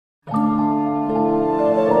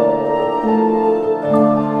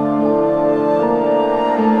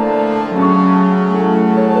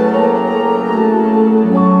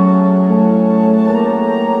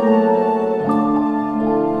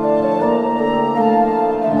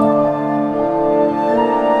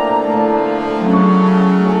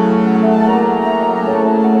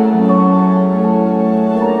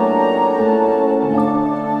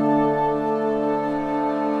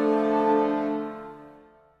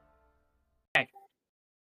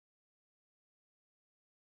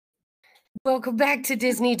Welcome back to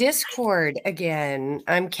Disney Discord again.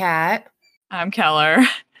 I'm Kat. I'm Keller.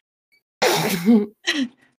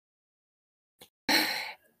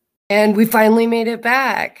 And we finally made it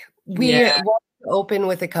back. We Yeah. want to open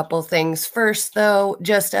with a couple things. First, though,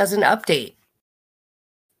 just as an update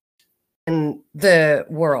in the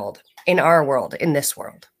world, in our world, in this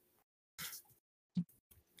world.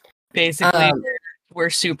 Basically, we're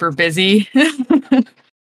super busy.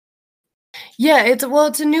 Yeah, it's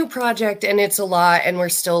a new project and it's a lot and we're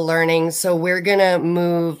still learning. So we're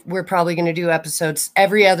probably gonna do episodes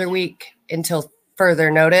every other week until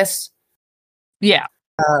further notice. Yeah.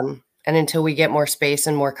 And until we get more space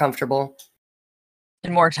and more comfortable.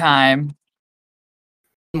 And more time.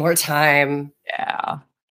 More time. Yeah.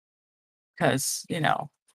 Because,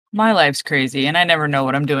 my life's crazy and I never know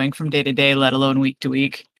what I'm doing from day to day, let alone week to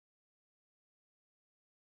week.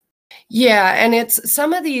 Yeah, and it's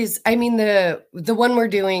some of these, I mean, the one we're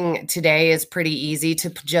doing today is pretty easy to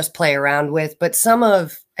just play around with, but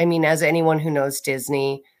as anyone who knows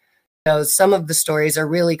Disney knows, some of the stories are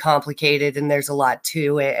really complicated and there's a lot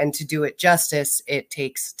to it, and to do it justice, it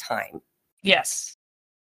takes time. Yes.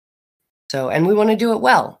 So, and we want to do it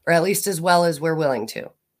well, or at least as well as we're willing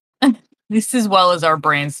to. At least as well as our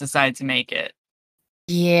brains decide to make it.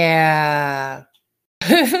 Yeah.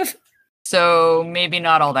 So maybe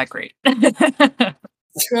not all that great.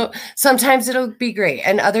 So sometimes it'll be great.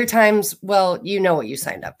 And other times, well, you know what you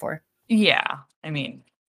signed up for. Yeah. I mean,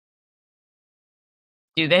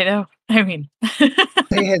 do they though? I mean,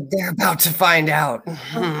 they're about to find out.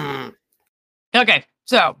 Okay.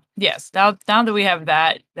 So yes, now that we have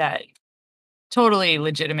that totally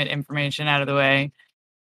legitimate information out of the way,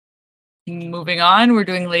 moving on, we're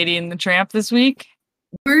doing Lady and the Tramp this week.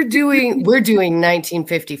 We're doing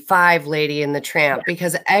 1955 Lady and the Tramp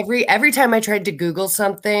because every time I tried to Google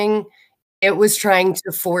something, it was trying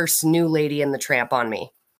to force new Lady and the Tramp on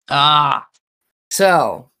me.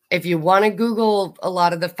 So if you want to Google a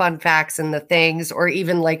lot of the fun facts and the things, or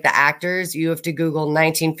even like the actors, you have to Google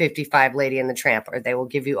 1955 Lady and the Tramp, or they will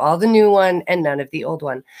give you all the new one and none of the old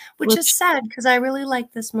one, which is sad because I really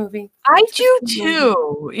like this movie. I do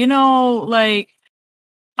too.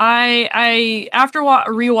 I after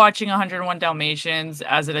rewatching 101 Dalmatians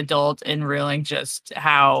as an adult and realizing just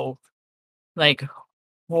how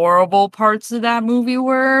horrible parts of that movie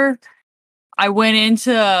were, I went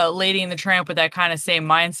into Lady and the Tramp with that kind of same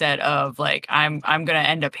mindset of I'm gonna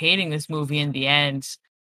end up hating this movie in the end.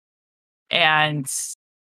 And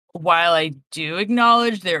while I do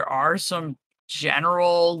acknowledge there are some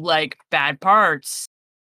general bad parts,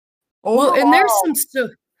 well, and there's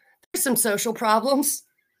some social problems.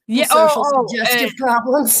 Yeah, suggestive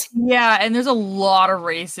problems. Yeah, and there's a lot of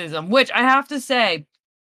racism, which I have to say,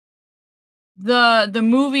 the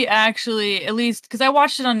movie actually, at least because I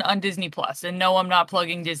watched it on Disney Plus, and no, I'm not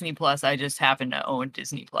plugging Disney Plus. I just happen to own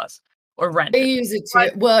Disney Plus or rent. They use it too.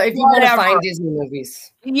 Well, if you want to find Disney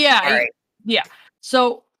movies, yeah, yeah.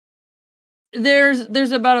 So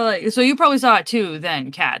there's about so you probably saw it too,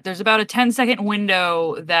 then, Kat. There's about a 10-second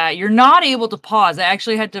window that you're not able to pause. I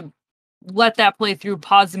actually had to let that play through,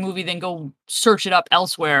 pause the movie, then go search it up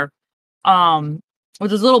elsewhere.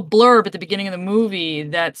 With this little blurb at the beginning of the movie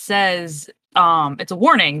that says, it's a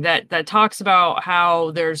warning that talks about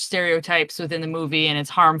how there's stereotypes within the movie and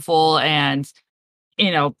it's harmful, and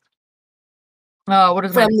from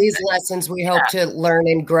these lessons we hope to learn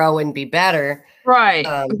and grow and be better. Right.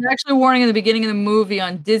 There's actually a warning in the beginning of the movie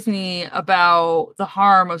on Disney about the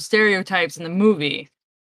harm of stereotypes in the movie.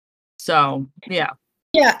 So yeah.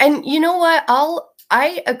 Yeah, and you know what?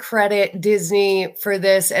 I accredit Disney for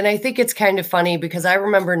this, and I think it's kind of funny because I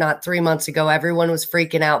remember not 3 months ago, everyone was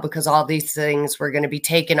freaking out because all these things were going to be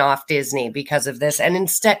taken off Disney because of this. And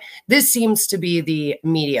instead, this seems to be the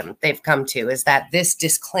medium they've come to, is that this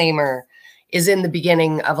disclaimer is in the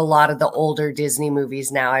beginning of a lot of the older Disney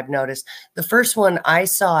movies now, I've noticed. The first one I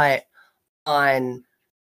saw it on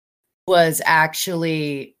was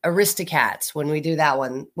actually Aristocats, when we do that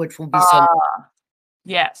one, which will be so.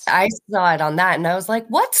 Yes. I saw it on that and I was like,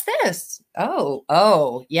 what's this?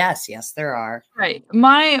 Oh, yes, there are. Right.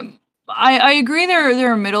 I agree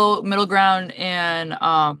there are middle ground, and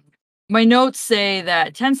my notes say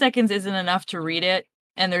that 10 seconds isn't enough to read it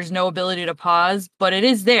and there's no ability to pause, but it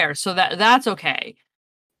is there, so that's okay.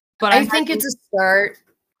 But I think it's a start.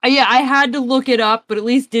 Yeah, I had to look it up, but at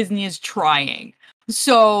least Disney is trying.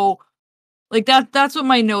 So that's what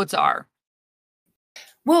my notes are.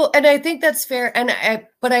 Well, and I think that's fair.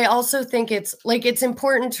 But I also think it's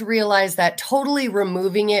important to realize that totally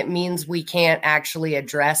removing it means we can't actually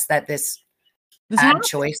address that this bad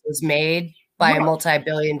choice was made by a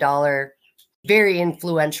multi-billion-dollar very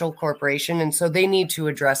influential corporation, and so they need to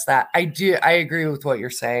address that. I agree with what you're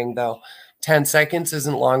saying, though. 10 seconds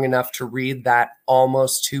isn't long enough to read that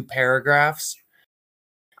almost 2 paragraphs.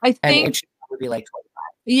 I And think it should probably be like 25.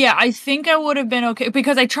 yeah, I think I would have been okay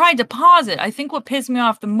because I tried to pause it. I think what pissed me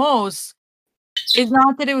off the most is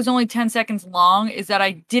not that it was only 10 seconds long, is that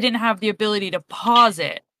I didn't have the ability to pause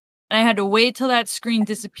it. And I had to wait till that screen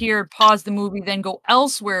disappeared, pause the movie, then go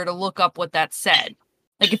elsewhere to look up what that said.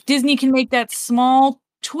 Like if Disney can make that small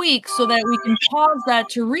tweak so that we can pause that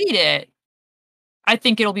to read it, I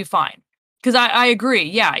think it'll be fine. Because I agree.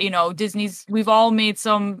 Yeah, you know, we've all made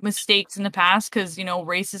some mistakes in the past because, you know,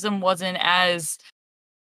 racism wasn't as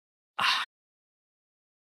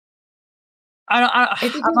I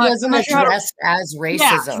think it wasn't addressed as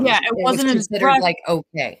racism. Yeah, it wasn't considered addressed. Like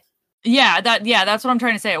okay. Yeah, that's what I'm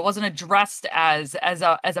trying to say. It wasn't addressed as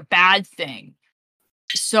a bad thing.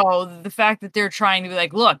 So the fact that they're trying to be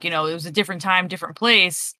like, look, you know, it was a different time, different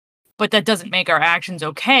place, but that doesn't make our actions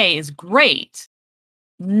okay is great.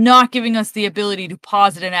 Not giving us the ability to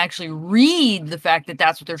pause it and actually read the fact that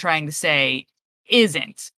that's what they're trying to say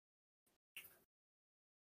isn't.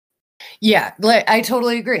 Yeah, I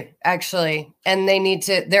totally agree, actually. And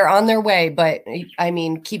they're on their way, but I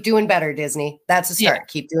mean, keep doing better, Disney. That's a start. Yeah.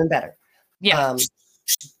 Keep doing better. Yeah.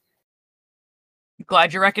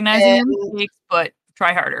 Glad you're recognizing your mistakes, but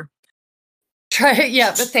try harder.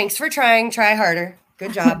 Yeah, but thanks for trying. Try harder.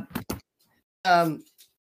 Good job.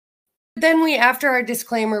 Then after our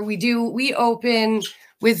disclaimer, we open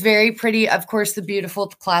with very pretty, of course, the beautiful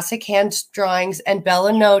classic hand drawings and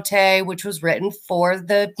Bella Notte, which was written for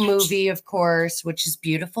the movie, of course, which is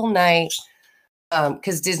Beautiful Night,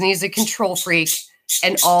 because Disney is a control freak,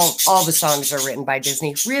 and all the songs are written by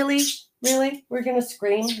Disney. Really? We're going to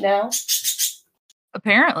scream now?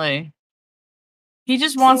 Apparently. He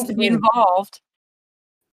just wants to be involved.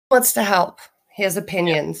 Wants to help. He has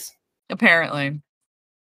opinions. Yeah. Apparently.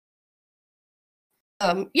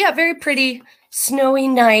 Yeah, very pretty snowy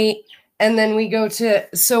night. And then we go to,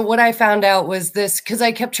 so what I found out was this, because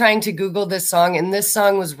I kept trying to Google this song, and this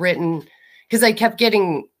song was written, because I kept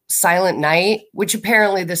getting Silent Night, which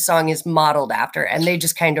apparently this song is modeled after, and they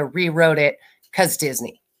just kind of rewrote it because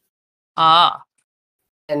Disney. Ah.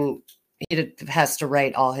 And he has to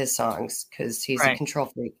write all his songs because he's a control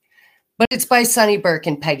freak. But it's by Sonny Burke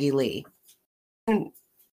and Peggy Lee. And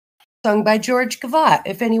sung by George Gavotte,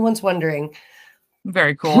 if anyone's wondering.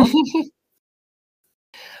 Very cool.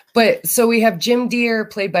 But so we have Jim Deere,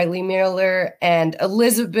 played by Lee Miller, and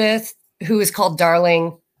Elizabeth, who is called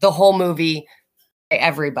Darling the whole movie by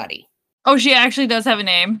everybody. Oh, she actually does have a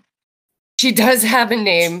name. She does have a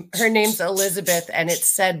name. Her name's Elizabeth, and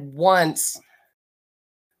it's said once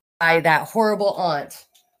by that horrible aunt.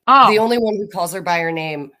 Oh. The only one who calls her by her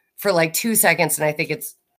name for like 2 seconds, and I think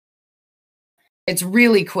it's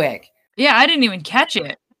really quick. Yeah, I didn't even catch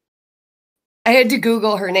it. I had to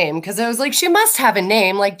Google her name because I was like, she must have a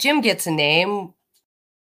name. Like Jim gets a name.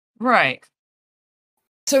 Right.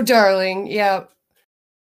 So Darling, yeah.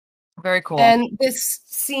 Very cool. And this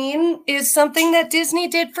scene is something that Disney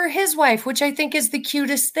did for his wife, which I think is the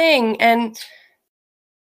cutest thing. And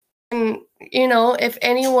you know, if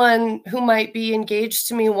anyone who might be engaged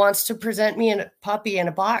to me wants to present me a puppy in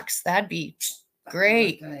a box, that'd be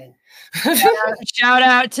great. Shout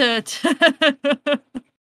out to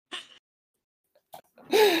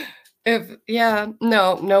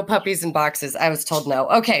no puppies in boxes. I was told no.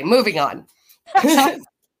 Okay, moving on.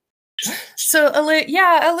 So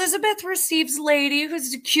Elizabeth receives Lady,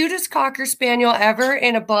 who's the cutest Cocker Spaniel ever,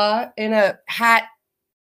 in a hat.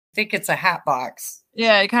 I think it's a hat box.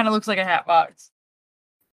 Yeah, it kind of looks like a hat box.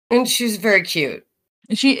 And she's very cute.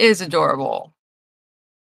 She is adorable.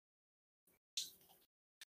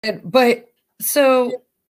 But so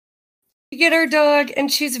we get our dog, and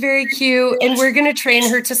she's very cute, and we're gonna train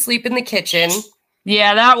her to sleep in the kitchen.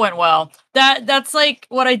 Yeah, that went well. That's like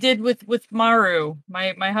what I did with Maru,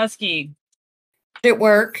 my husky. Did it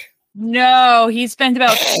work? No, he spent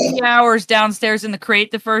about 3 hours downstairs in the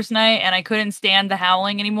crate the first night, and I couldn't stand the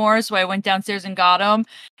howling anymore, so I went downstairs and got him,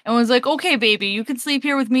 and was like, "Okay, baby, you can sleep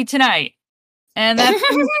here with me tonight." And that's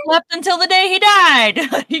he slept until the day he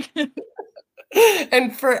died.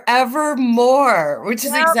 And forevermore, which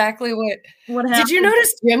is exactly what happened. Did you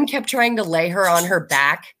notice Jim kept trying to lay her on her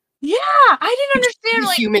back? Yeah, I didn't understand.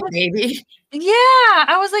 Like human baby. Yeah,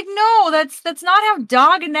 I was like, no, that's not how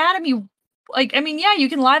dog anatomy. Like, I mean, yeah, you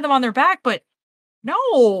can lie them on their back, but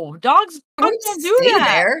no, dogs don't do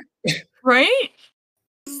that. There. Right?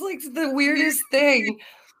 It's like the weirdest thing.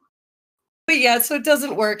 But yeah, so it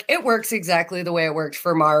doesn't work. It works exactly the way it worked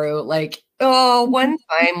for Maru. Like Oh, one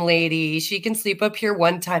time, lady. She can sleep up here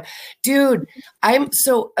one time. Dude,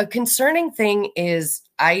 a concerning thing is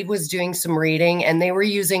I was doing some reading and they were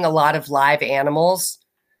using a lot of live animals.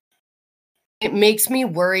 It makes me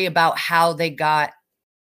worry about how they got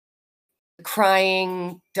the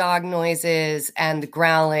crying dog noises and the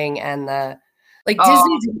growling and the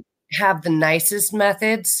Disney didn't have the nicest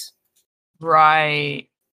methods. Right.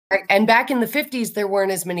 And back in the 50s, there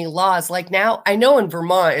weren't as many laws. Like now, I know in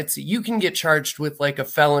Vermont, it's you can get charged with like a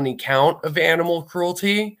felony count of animal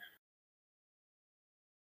cruelty.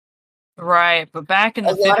 Right. But back in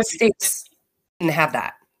the A lot of 50s, states didn't have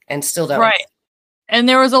that and still don't. right. And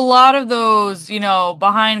there was a lot of those,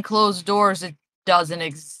 behind closed doors, it doesn't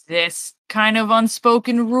exist kind of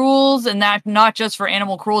unspoken rules. And that not just for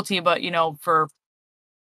animal cruelty, but, for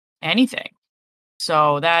anything.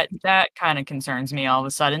 So that kind of concerns me all of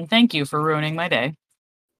a sudden. Thank you for ruining my day.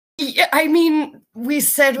 Yeah, I mean, we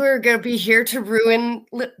said we were going to be here to ruin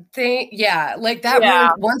thing. Yeah, like that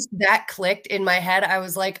ruined, once that clicked in my head, I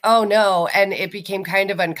was like, oh no. And it became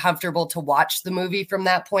kind of uncomfortable to watch the movie from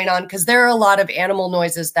that point on because there are a lot of animal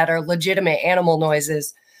noises that are legitimate animal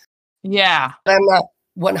noises. Yeah. I'm not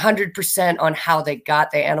 100% on how they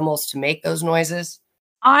got the animals to make those noises.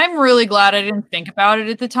 I'm really glad I didn't think about it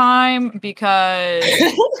at the time because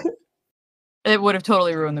it would have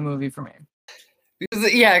totally ruined the movie for me.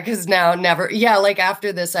 Yeah, because now never. Yeah, like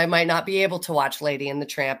after this, I might not be able to watch Lady and the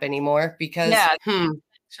Tramp anymore because. Yeah, for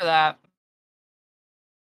that.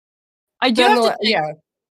 I do have to think,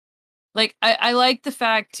 like I like the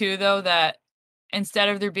fact too, though, that instead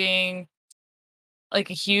of there being like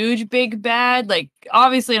a huge big bad, like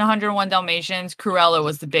obviously in 101 Dalmatians, Cruella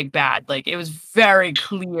was the big bad. Like it was very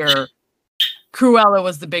clear Cruella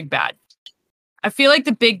was the big bad. I feel like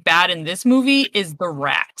the big bad in this movie is the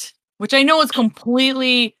rat, which I know is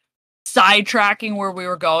completely sidetracking where we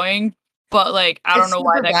were going, but like I don't know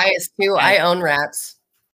why that biased too. I own rats.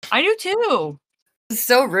 I do too. It's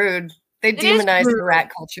so rude. They demonized the rat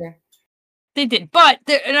culture. They did, but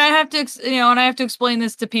and I have to, and I have to explain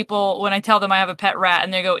this to people when I tell them I have a pet rat,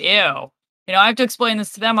 and they go, "Ew." I have to explain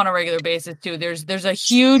this to them on a regular basis too. There's a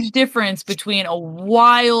huge difference between a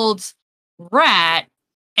wild rat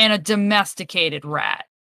and a domesticated rat.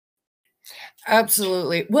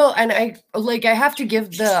 Absolutely. Well, and I have to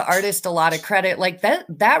give the artist a lot of credit. Like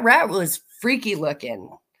that rat was freaky looking.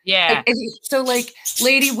 Yeah. So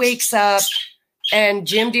Lady wakes up. And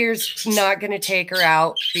Jim Deere's not going to take her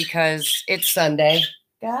out because it's Sunday.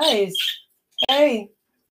 Guys, hey,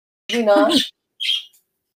 you not?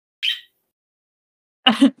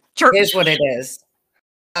 Here's what it is.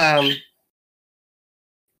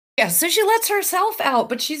 Yeah, so she lets herself out,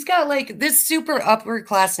 but she's got like this super upper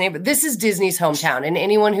class neighbor. This is Disney's hometown, and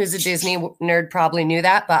anyone who's a Disney nerd probably knew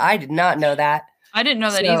that, but I did not know that. I didn't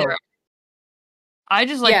know that either. I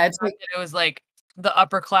just that it was like the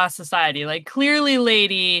upper class society. Like clearly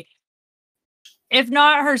Lady, if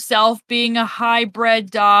not herself being a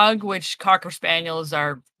hybrid dog, which Cocker Spaniels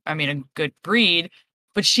are, a good breed,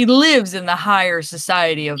 but she lives in the higher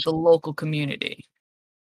society of the local community.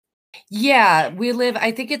 Yeah, we live,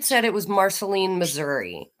 I think it said it was Marceline,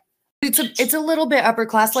 Missouri. It's a little bit upper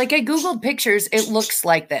class. Like I Googled pictures, it looks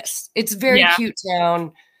like this. It's a very cute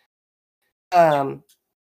town.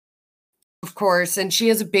 Of course, and she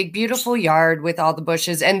has a big, beautiful yard with all the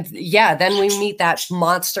bushes. And yeah, then we meet that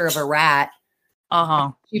monster of a rat.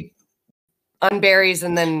 She unburies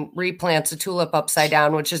and then replants a tulip upside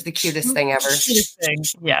down, which is the cutest thing ever. Cutest thing,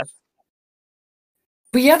 yes.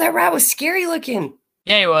 But yeah, that rat was scary looking.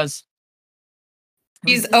 Yeah, he was.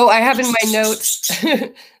 I have in my notes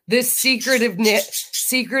this secretive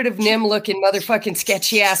Nim looking motherfucking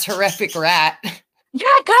sketchy ass horrific rat.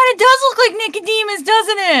 Yeah, God, it does look like Nicodemus,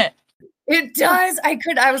 doesn't it? It does. I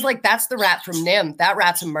was like, that's the rat from Nim. That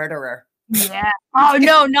rat's a murderer. Yeah. Oh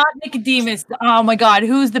no, not Nicodemus. Oh my God,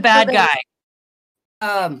 who's the bad guy?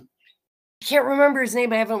 I can't remember his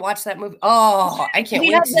name. I haven't watched that movie. Oh, I can't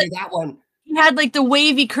wait to see that one. He had like the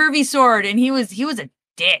wavy, curvy sword, and he was a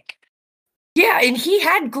dick. Yeah, and he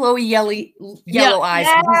had glowy yellow eyes.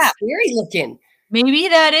 Yeah. He was scary looking. Maybe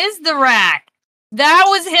that is the rat. That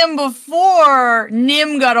was him before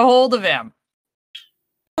Nim got a hold of him.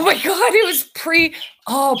 Oh my God, it was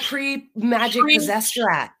pre-magic possessed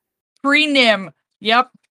rat. Pre-Nim. Yep.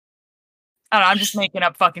 I don't know, I'm just making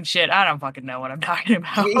up fucking shit. I don't fucking know what I'm talking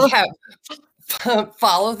about. Yeah.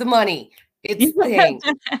 Follow the money. It's the thing.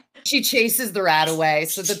 She chases the rat away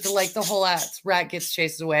so that the whole rat gets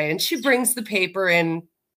chased away, and she brings the paper in.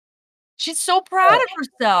 She's so proud of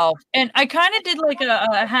herself. And I kind of did like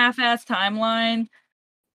a half-ass timeline.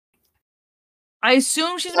 I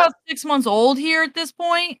assume she's about 6 months old here at this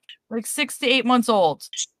point. like 6 to 8 months old.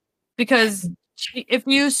 Because if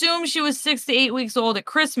you assume she was 6 to 8 weeks old at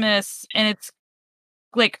Christmas and it's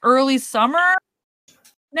like early summer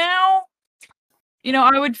now, you know,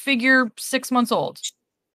 I would figure 6 months old.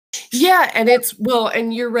 Yeah, and it's well,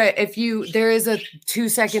 and you're right. There is a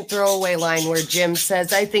 2-second throwaway line where Jim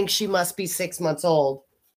says, I think she must be 6 months old.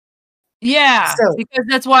 Yeah, So, because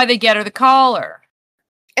that's why they get her the collar.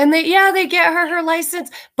 and they get her license.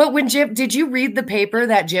 But when did you read the paper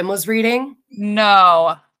that Jim was reading?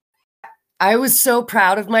 No. I was so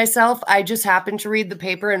proud of myself. I just happened to read the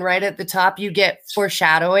paper, and right at the top, you get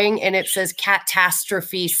foreshadowing, and it says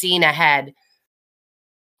catastrophe scene ahead.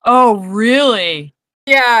 Oh, really?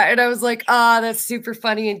 Yeah, and I was like, that's super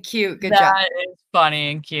funny and cute. Good job. That is funny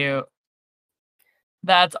and cute.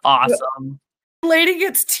 That's awesome. Lady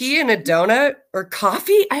gets tea and a donut or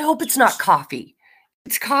coffee. I hope it's not coffee.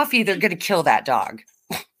 If it's coffee, they're gonna kill that dog.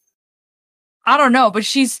 I don't know, but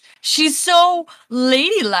she's so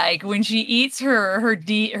ladylike when she eats her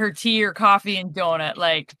tea or coffee and donut.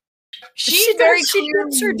 Like She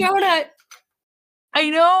dips her donut. I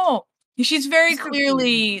know. She's very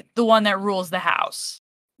clearly the one that rules the house.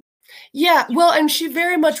 Yeah, well, and she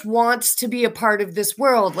very much wants to be a part of this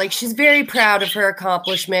world. Like, she's very proud of her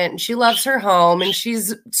accomplishment, and she loves her home, and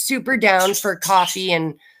she's super down for coffee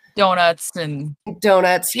and donuts and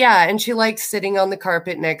donuts. Yeah, and she likes sitting on the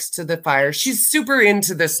carpet next to the fire. She's super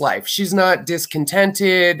into this life. She's not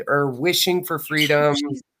discontented or wishing for freedom.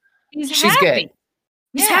 She's happy. Good.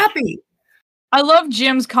 She's happy. I love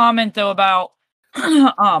Jim's comment though about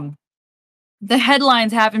the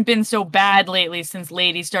headlines haven't been so bad lately since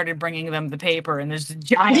Lady started bringing them the paper, and there's a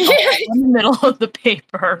giant in the middle of the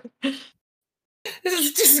paper. This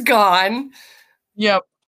is just gone. Yep.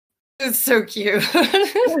 It's so cute.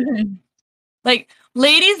 Like,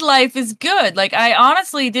 Lady's life is good. Like, I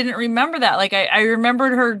honestly didn't remember that. Like, I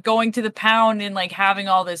remembered her going to the pound and, like, having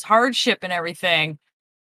all this hardship and everything.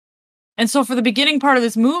 And so for the beginning part of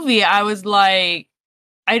this movie, I was like,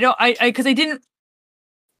 because I didn't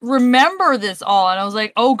remember this all. And I was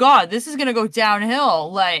like, oh God, this is going to go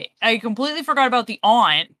downhill. Like, I completely forgot about the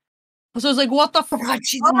aunt. So I was like, what the fuck? God,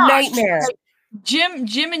 she's a nightmare. Like,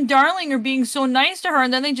 Jim and Darling are being so nice to her,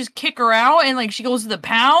 and then they just kick her out, and like she goes to the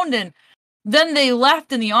pound, and then they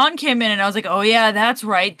left, and the aunt came in, and I was like, oh yeah, that's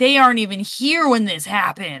right. They aren't even here when this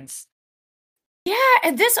happens. Yeah,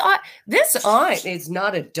 and this aunt is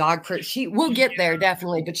not a dog person. We'll get there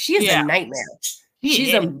definitely, but she is a nightmare.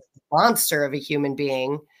 She's a monster of a human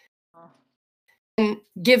being. And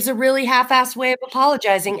gives a really half-assed way of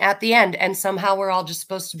apologizing at the end, and somehow we're all just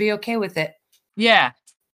supposed to be okay with it. Yeah.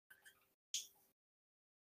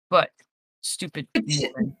 But stupid.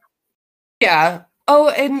 Yeah. Oh,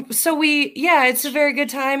 and so it's a very good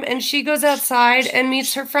time, and she goes outside and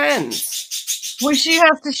meets her friends. Well, she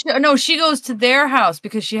has to no, she goes to their house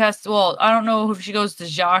because she has to, well, I don't know if she goes to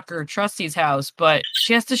Jacques or Trusty's house, but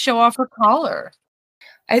she has to show off her collar.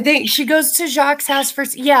 I think she goes to Jacques' house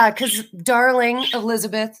first. Yeah, because Darling,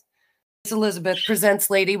 Elizabeth presents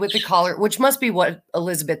Lady with the collar, which must be what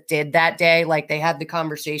Elizabeth did that day. Like, they had the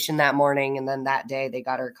conversation that morning, and then that day they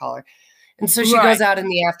got her collar. And so she goes out in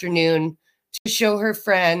the afternoon to show her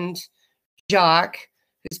friend Jacques,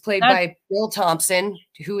 who's played by Bill Thompson,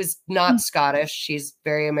 who is not Scottish. She's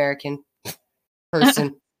very American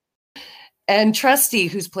person. And Trusty,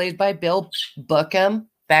 who's played by Bill Beckham.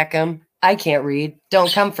 I can't read.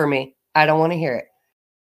 Don't come for me. I don't want to hear it.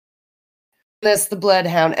 That's the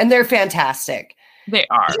Bloodhound, and they're fantastic. They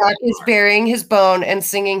are. Jacques is burying his bone and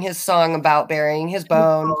singing his song about burying his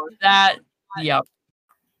bone. Yep.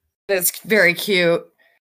 It's very cute.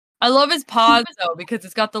 I love his paws though, because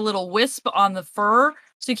it's got the little wisp on the fur,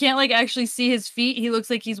 so you can't like actually see his feet. He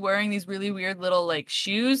looks like he's wearing these really weird little like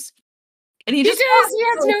shoes, and he does. He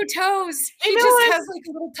has no toes. He just has like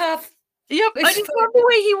a little tuft. Yep, I just love the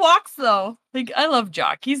way he walks though. Like, I love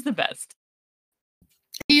Jacques. He's the best.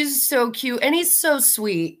 He's so cute, and he's so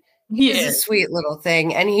sweet. He's a sweet little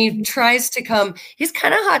thing, and he tries to come. He's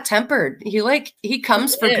kind of hot-tempered. He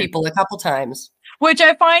comes for people a couple times. Which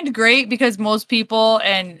I find great because most people,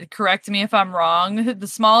 and correct me if I'm wrong, the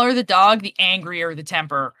smaller the dog, the angrier the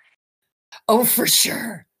temper. Oh, for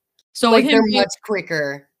sure. So like, they're much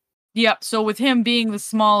quicker. Yep. So with him being the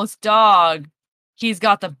smallest dog, he's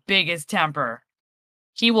got the biggest temper.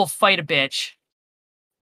 He will fight a bitch.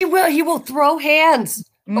 He will throw hands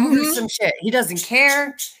over some shit. He doesn't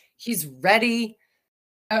care. He's ready.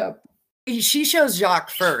 She shows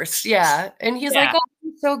Jacques first. Yeah. And he's like, oh,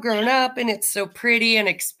 it's so grown up and it's so pretty and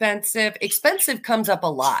expensive. Expensive comes up a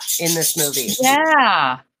lot in this movie.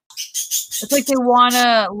 Yeah. It's like they want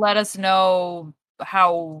to let us know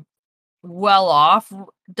how well off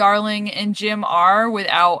Darling and Jim are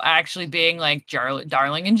without actually being like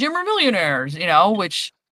Darling and Jim are millionaires, you know,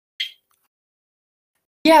 which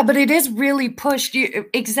Yeah, but it is really pushed.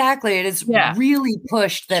 Exactly. It is yeah, really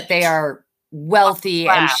pushed that they are wealthy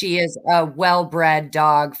and wow. she is a well-bred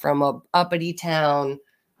dog from a uppity town.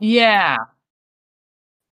 Yeah.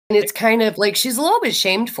 And it's kind of like she's a little bit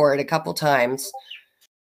shamed for it a couple times.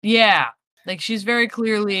 Yeah. Like she's very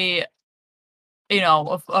clearly, you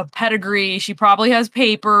know, a pedigree. She probably has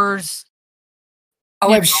papers. Oh,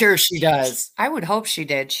 You I'm sure she does. I would hope she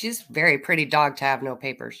did. She's a very pretty dog to have no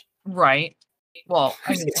papers. right. Well,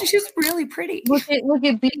 I mean, She's really pretty. look at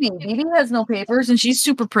BB. BB has no papers and she's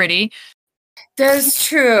super pretty. That's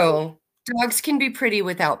true. Dogs can be pretty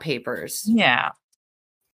without papers. Yeah.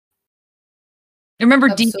 Remember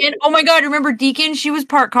Deacon? Absolutely. Oh my god, remember Deacon? She was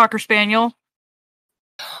part Cocker Spaniel.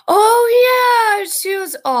 Oh yeah, she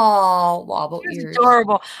was all wobble She was ears.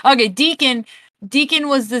 adorable. Okay, Deacon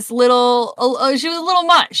was this little she was a little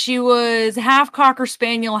mutt. She was half Cocker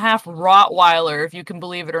Spaniel, half Rottweiler, if you can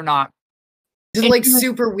believe it or not. Just And like she was,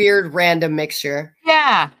 super weird random mixture.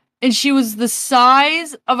 yeah. And she was the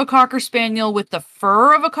size of a Cocker Spaniel with the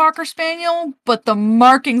fur of a Cocker Spaniel, but the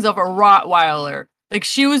markings of a Rottweiler. Like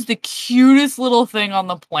she was the cutest little thing on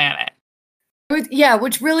the planet. Yeah,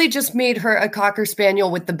 which really just made her a Cocker Spaniel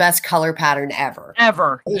with the best color pattern ever.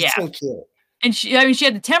 Ever. It was Yeah. so cute. And she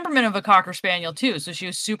had the temperament of a Cocker Spaniel too. So she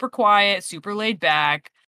was super quiet, super laid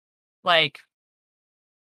back. Like,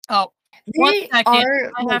 oh, one They second.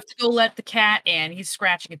 are I like, have to go let the cat in. He's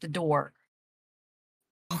scratching at the door.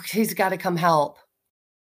 oh, he's got to come help.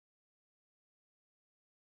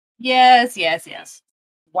 Yes, yes, yes.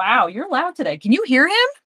 Wow, you're loud today. Can you hear him?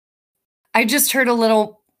 I just heard a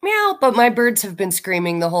little meow, but my birds have been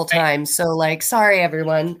screaming the whole Right. time. So, like, sorry,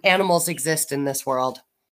 everyone. Animals exist in this world.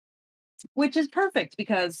 Which is perfect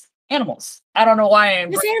because animals. I don't know why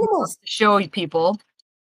I'm It's bringing them up animals. to show you people.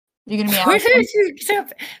 You're gonna be awesome.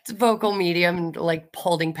 It's vocal medium, like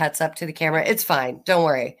holding pets up to the camera. It's fine. Don't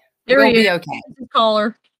worry. There We'll he be is. okay. His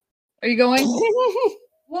collar. Are you going?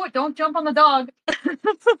 Whoa, don't jump on the dog.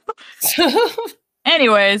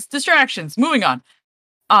 Anyways, distractions. Moving on.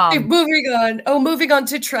 Moving on. Oh, moving on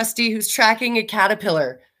to Trusty, who's tracking a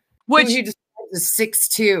caterpillar, who Which he describes as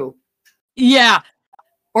 6'2" yeah,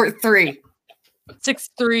 or 3.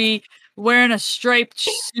 6'3", wearing a striped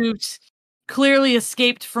suit, clearly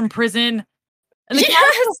escaped from prison. And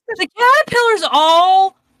Yes. the caterpillar's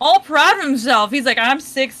all proud of himself. He's like, I'm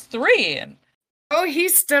 6'3". And Oh, he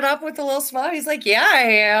stood up with a little smile. He's like, "Yeah, I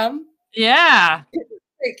am." yeah.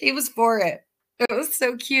 Like, he was for it. It was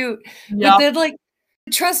so cute. But Yep. then, like,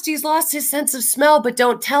 Trusty's lost his sense of smell, but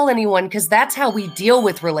don't tell anyone because that's how we deal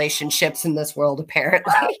with relationships in this world,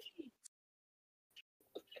 apparently.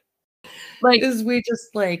 Like, Is we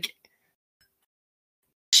just like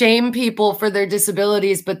shame people for their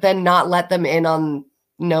disabilities, but then not let them in on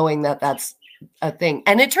knowing that that's a thing.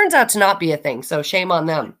 And it turns out to not be a thing. So shame on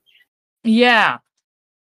them. yeah.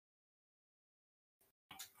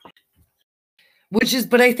 Which is,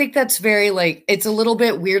 but I think that's very like, it's a little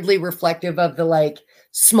bit weirdly reflective of the like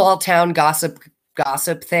small town gossip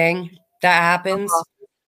thing that happens.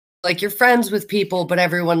 Like you're friends with people, but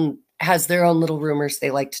everyone has their own little rumors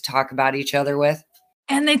they like to talk about each other with.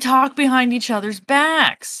 And they talk behind each other's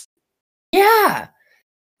backs. Yeah.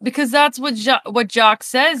 Because that's what Jock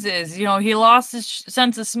says is, you know, he lost his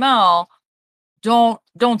sense of smell. Don't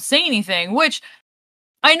say anything, which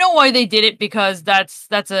I know why they did it because that's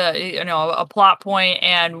a a plot point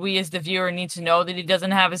and we as the viewer need to know that he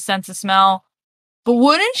doesn't have his sense of smell. But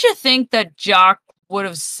wouldn't you think that Jock would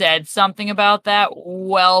have said something about that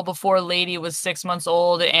well before Lady was 6 months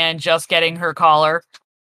old and just getting her collar?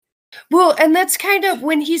 Well, and that's kind of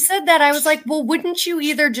when he said that, I was like, well, wouldn't you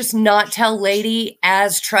either just not tell Lady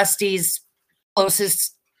as Trusty's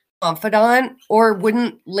closest confidant, or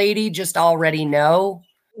wouldn't Lady just already know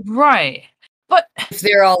Right. But if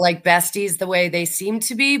they're all like besties the way they seem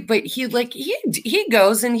to be? But he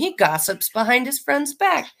goes and he gossips behind his friend's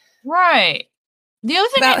back right. The other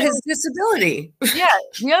thing about his disability. yeah,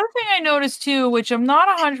 the other thing I noticed too, which I'm not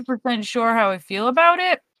 100% sure how I feel about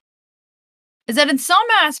it, is that in some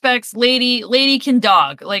aspects, Lady can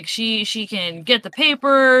dog. Like she can get the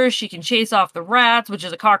paper, she can chase off the rats, which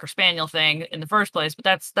is a Cocker Spaniel thing in the first place, but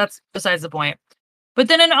that's besides the point. But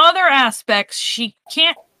then in other aspects, she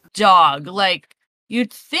can't dog. Like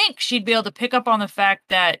you'd think she'd be able to pick up on the fact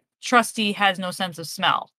that Trusty has no sense of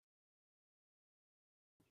smell.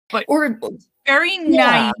 But Or very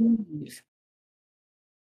yeah. naive.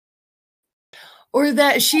 Or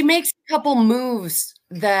that she makes a couple moves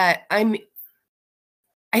that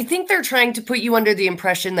I think they're trying to put you under the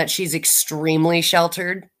impression that she's extremely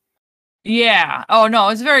sheltered. Yeah. Oh no,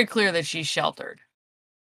 it's very clear that she's sheltered.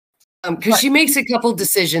 Because she makes a couple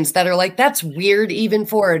decisions that are like, that's weird even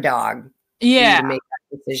for a dog. Yeah. To make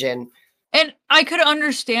that decision. And I could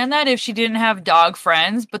understand that if she didn't have dog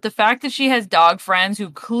friends, but the fact that she has dog friends who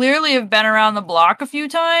clearly have been around the block a few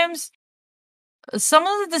times, some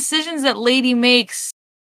of the decisions that Lady makes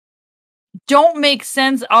don't make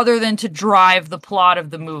sense other than to drive the plot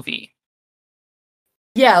of the movie.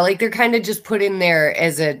 Yeah, like they're kind of just put in there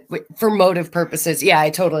as for motive purposes. Yeah, I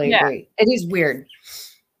totally agree. It is weird.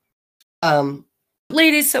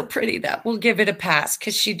 Lady's so pretty that we'll give it a pass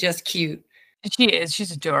because she's just cute. She is.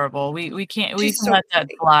 She's adorable. We can't let that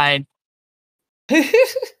slide.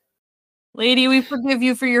 Lady, we forgive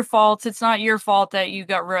you for your faults. It's not your fault that you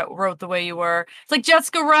got wrote the way you were. It's like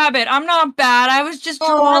Jessica Rabbit. I'm not bad. I was just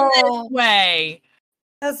drawn this way.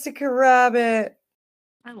 Jessica Rabbit.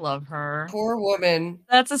 I love her. Poor woman.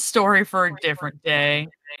 That's a story for a different day.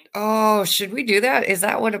 Oh, should we do that? Is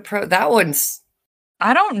that what that one's?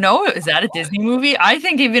 I don't know. Is that a Disney movie? I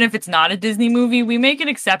think even if it's not a Disney movie, we make an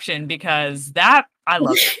exception because that I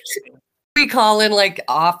love. We call in like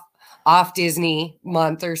off Disney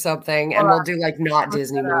month or something, and we'll do like not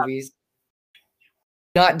Disney movies,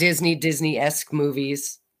 not Disney-esque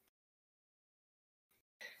movies.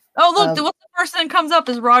 Oh look, what's the first thing that comes up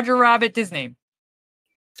is Roger Rabbit Disney.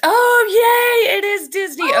 Oh, yay! It is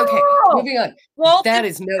Disney. Okay, moving on. Well, that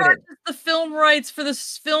is noted. The film rights for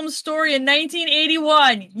this film story in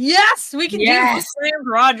 1981. Yes, we can do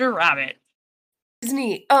Roger Rabbit.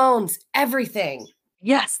 Disney owns everything.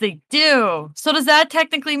 Yes, they do. So does that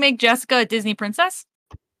technically make Jessica a Disney princess?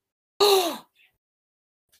 If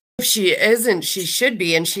she isn't, she should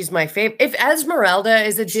be, and she's my favorite. If Esmeralda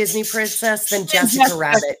is a Disney princess, then Jessica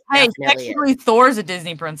Rabbit. Hey, technically Thor's a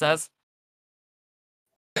Disney princess.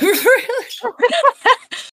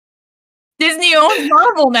 Disney owns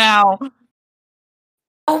Marvel now.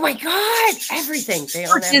 Oh my god! Everything. They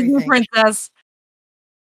own everything. Disney princess.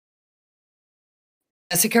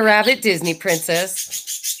 Jessica Rabbit, Disney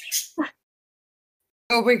princess.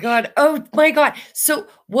 Oh my god! Oh my god! So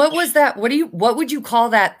what was that? What would you call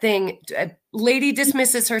that thing? Lady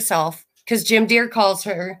dismisses herself because Jim Deere calls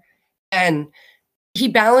her, and he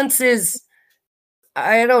balances,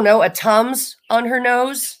 I don't know, a Tums on her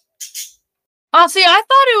nose. Oh, see, I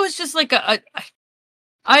thought it was just like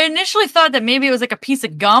I initially thought that maybe it was like a piece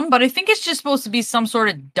of gum, but I think it's just supposed to be some sort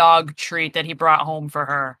of dog treat that he brought home for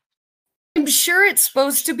her. I'm sure it's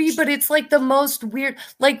supposed to be, but it's like the most weird.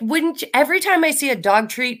 Like, wouldn't you, every time I see a dog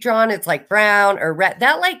treat drawn, it's like brown or red.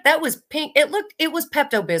 That was pink. It was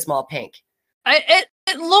Pepto-Bismol pink. It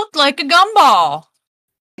looked like a gumball.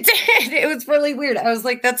 It did. It was really weird. I was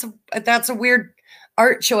like, that's a weird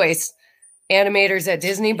art choice, animators at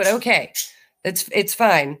Disney, but okay. It's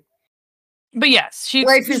fine. But yes,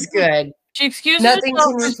 life is good. She excuses nothing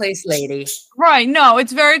can replace Lady. Right. No,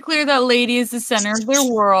 it's very clear that Lady is the center of their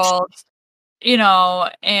world, you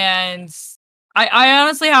know, and I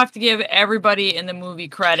honestly have to give everybody in the movie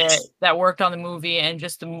credit that worked on the movie and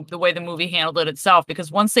just the way the movie handled it itself,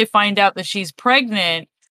 because once they find out that she's pregnant,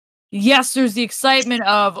 yes, there's the excitement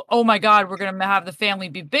of, oh my God, we're going to have the family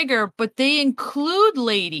be bigger, but they include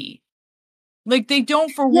Lady. Like, they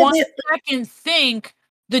don't for 1 second think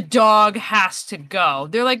the dog has to go.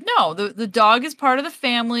 They're like, no, the dog is part of the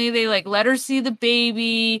family. They like let her see the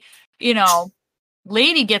baby. You know,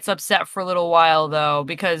 Lady gets upset for a little while though,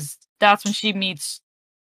 because that's when she meets.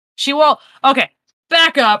 Okay,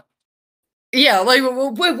 back up. Yeah, like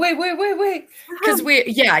wait.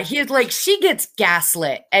 Because she gets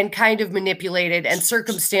gaslit and kind of manipulated, and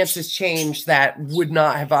circumstances change that would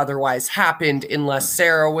not have otherwise happened unless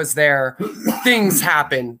Sarah was there. Things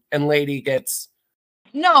happen, and Lady gets.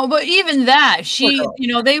 No, but even that,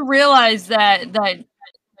 they realize that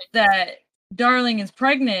Darling is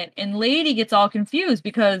pregnant, and Lady gets all confused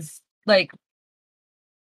because, like,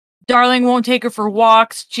 Darling won't take her for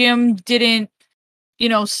walks. Jim didn't,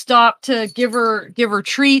 stop to give her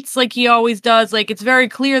treats like he always does. Like, it's very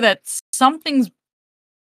clear that something's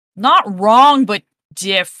not wrong, but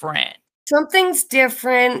different. Something's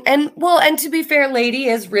different. And to be fair, Lady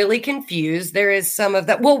is really confused. There is some of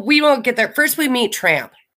that. Well, we won't get there. First, we meet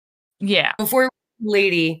Tramp. Yeah. Before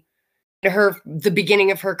Lady, the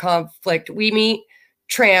beginning of her conflict, we meet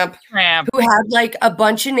Tramp, who had like a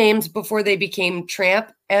bunch of names before they became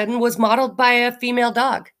Tramp and was modeled by a female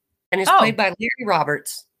dog and is played by Larry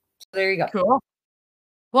Roberts. So there you go. Cool.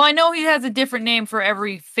 Well, I know he has a different name for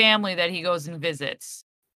every family that he goes and visits.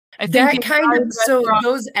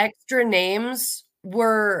 Those extra names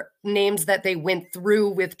were names that they went through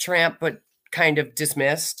with Tramp, but kind of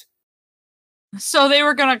dismissed. So they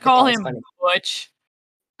were gonna call him funny. Butch.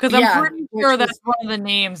 Because I'm pretty sure that's one of the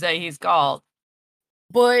names that he's called.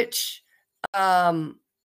 Butch. One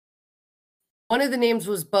of the names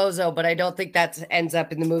was Bozo, but I don't think that ends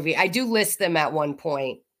up in the movie. I do list them at one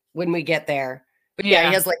point when we get there. But yeah,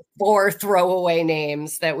 he has like 4 throwaway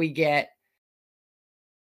names that we get.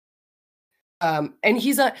 And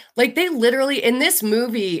he's like, they literally in this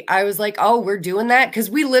movie, I was like, oh, we're doing that because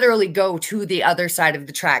we literally go to the other side of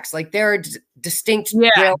the tracks. Like there are distinct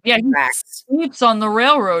tracks. He sleeps on the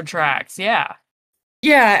railroad tracks. Yeah,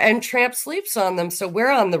 and Tramp sleeps on them, so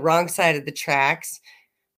we're on the wrong side of the tracks.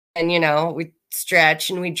 And we stretch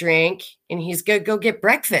and we drink, and he's gonna go get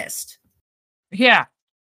breakfast. Yeah,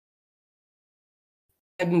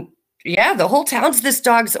 and yeah, the whole town's this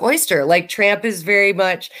dog's oyster. Like Tramp is very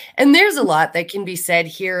much, and there's a lot that can be said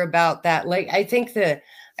here about that. Like I think the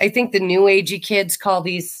new agey kids call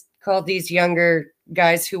these younger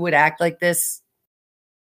guys who would act like this.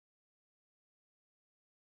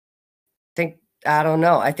 I don't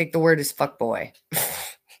know. I think the word is fuckboy.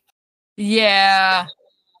 Yeah.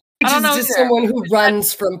 Which is just someone who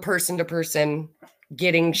runs from person to person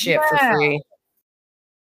getting shit for free.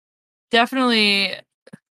 Definitely.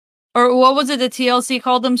 Or what was it the TLC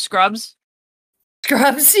called them? Scrubs?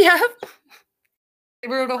 Scrubs, yeah. They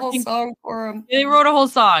wrote a whole song for him. They wrote a whole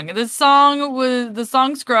song. The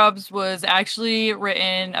song Scrubs was actually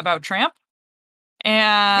written about Tramp.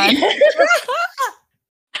 And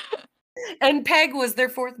and Peg was their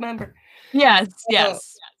 4th member. Yes.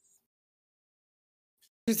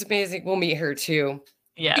 It's amazing. We'll meet her too.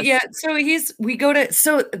 Yes. Yeah.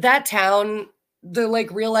 So that town, the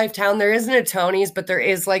like real life town, there isn't a Tony's, but there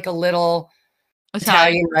is like a little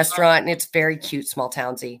Italian restaurant, and it's very cute, small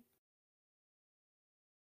townsy.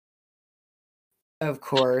 Of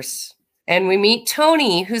course. And we meet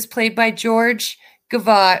Tony, who's played by George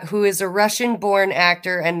Gavotte, who is a Russian-born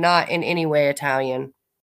actor and not in any way Italian.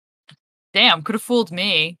 Damn, could have fooled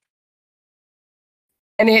me.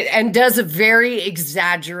 And does a very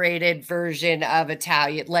exaggerated version of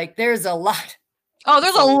Italian. Like there's a lot. Oh,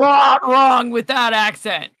 there's a lot wrong with that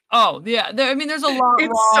accent. Oh, yeah. There's a lot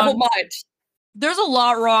wrong. So much. There's a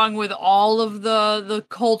lot wrong with all of the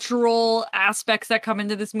cultural aspects that come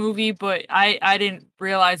into this movie, but I didn't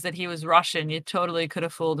realize that he was Russian. You totally could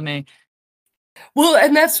have fooled me. Well,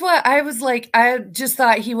 and that's what I was like. I just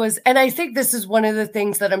thought he was, and I think this is one of the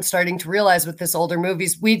things that I'm starting to realize with this older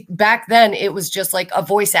movies. Back then it was just like a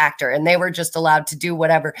voice actor and they were just allowed to do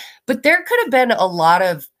whatever. But there could have been a lot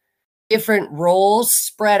of different roles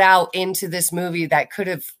spread out into this movie that could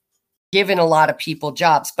have given a lot of people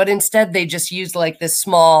jobs. But instead they just used like this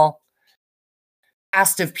small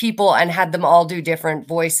cast of people and had them all do different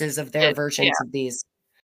voices of their versions of these.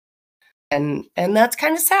 And that's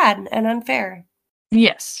kind of sad and unfair.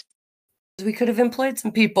 Yes. We could have employed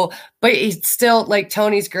some people, but it's still like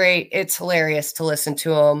Tony's great. It's hilarious to listen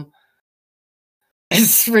to him.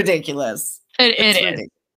 It's ridiculous. It is. Ridiculous.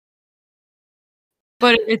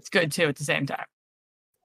 But it's good too at the same time.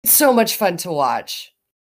 It's so much fun to watch.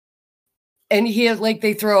 And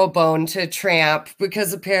they throw a bone to Tramp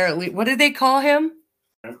because apparently, what did they call him?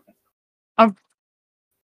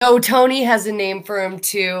 Oh, Tony has a name for him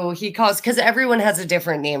too. He calls, because everyone has a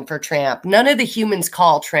different name for Tramp. None of the humans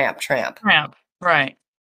call Tramp. Tramp, right.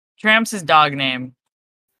 Tramp's his dog name.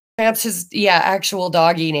 Tramp's his, actual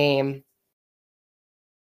doggy name.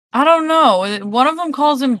 I don't know. One of them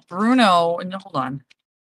calls him Bruno. Hold on.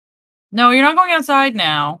 No, you're not going outside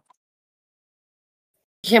now.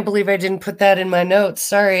 Can't believe I didn't put that in my notes.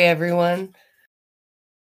 Sorry, everyone.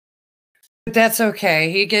 But that's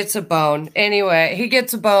okay. He gets a bone. Anyway, he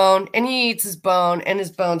gets a bone and he eats his bone and his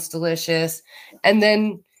bone's delicious. And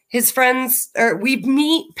then his friends, we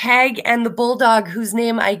meet Peg and the bulldog whose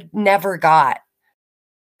name I never got.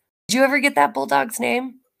 Did you ever get that bulldog's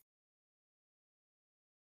name?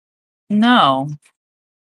 No.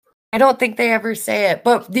 I don't think they ever say it.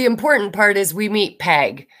 But the important part is we meet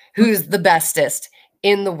Peg, who's the bestest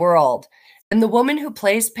in the world. And the woman who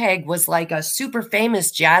plays Peg was like a super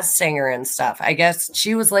famous jazz singer and stuff. I guess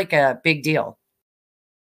she was like a big deal.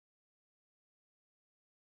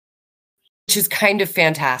 Which is kind of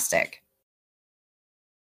fantastic.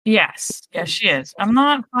 Yes. Yes, she is. I'm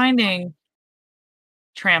not finding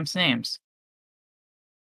Tramp's names.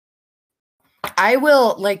 I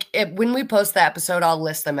will, when we post the episode, I'll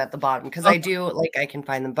list them at the bottom because I do, I can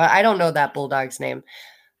find them. But I don't know that bulldog's name.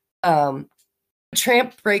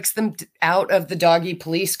 Tramp breaks them out of the doggy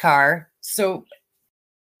police car. So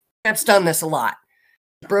Tramp's done this a lot.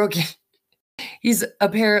 He's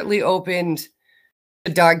apparently opened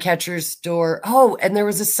the dog catcher's door. Oh, and there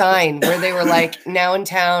was a sign where they were like, now in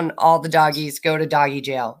town, all the doggies go to doggy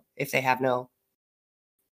jail if they have no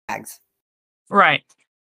tags. Right.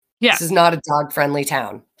 Yeah. This is not a dog-friendly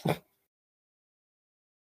town.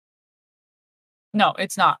 No,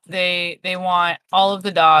 it's not. They want all of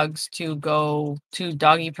the dogs to go to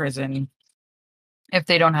doggy prison if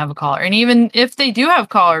they don't have a collar. And even if they do have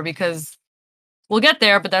collar, because we'll get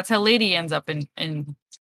there, but that's how Lady ends up in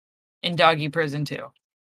doggy prison too.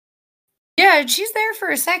 Yeah, she's there for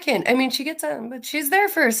a second. I mean, she gets but she's there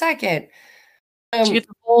for a second. She gets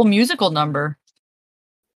a whole musical number.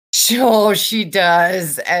 Sure, she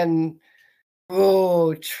does. And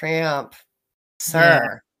oh, Tramp, sir.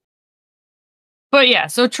 Yeah. But yeah,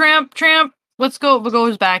 so Tramp,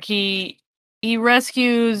 goes back. He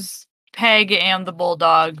rescues Peg and the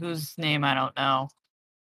bulldog, whose name I don't know,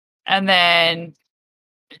 and then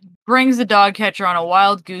brings the dog catcher on a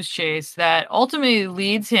wild goose chase that ultimately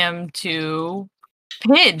leads him to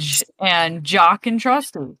Pidge and Jock and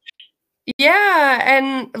Trusty. Yeah,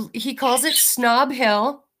 and he calls it Snob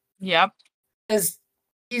Hill. Yep. Because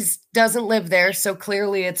he doesn't live there, so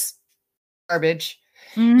clearly it's garbage.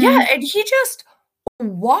 Mm-hmm. Yeah, and he just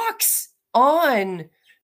walks on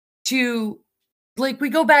to, like, we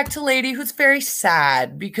go back to Lady, who's very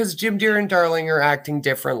sad because Jim Deere and Darling are acting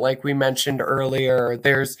different, like we mentioned earlier.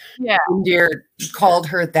 Jim Deere called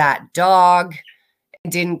her that dog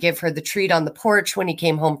and didn't give her the treat on the porch when he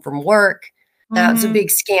came home from work. That was a big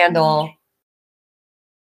scandal.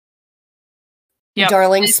 Yep.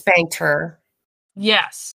 Darling spanked her.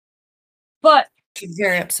 Yes. But she's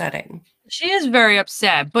very upsetting. She is very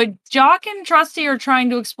upset, but Jock and Trusty are trying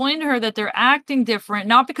to explain to her that they're acting different,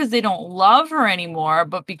 not because they don't love her anymore,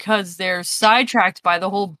 but because they're sidetracked by the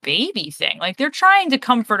whole baby thing. Like, they're trying to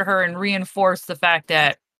comfort her and reinforce the fact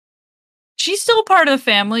that she's still part of the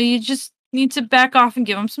family. You just need to back off and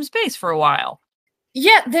give them some space for a while.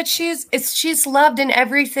 Yeah, that she's loved and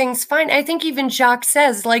everything's fine. I think even Jock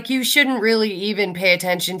says, like, you shouldn't really even pay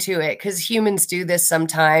attention to it because humans do this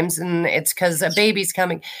sometimes, and it's because a baby's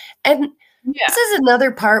coming. And this is another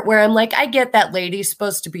part where I'm like, I get that Lady's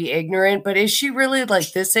supposed to be ignorant, but is she really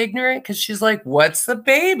like this ignorant? Because she's like, what's the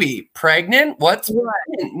baby? Pregnant? What's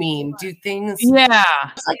pregnant mean? Do things? Yeah.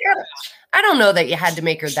 Like, I don't know that you had to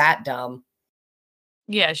make her that dumb.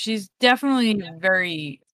 Yeah, she's definitely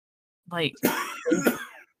very, like,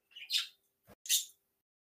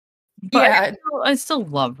 but yeah, I still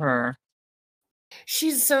love her.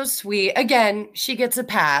 She's so sweet. Again, she gets a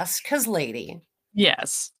pass because Lady.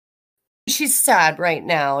 Yes. She's sad right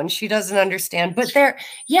now and she doesn't understand. But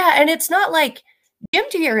and it's not like Jim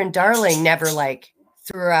Deere and Darling never like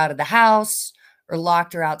threw her out of the house or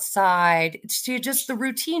locked her outside. The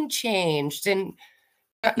routine changed. And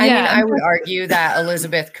I mean, I would argue that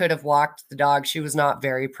Elizabeth could have walked the dog. She was not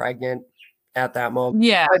very pregnant at that moment.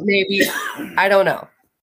 Yeah. But maybe, I don't know.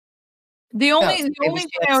 The only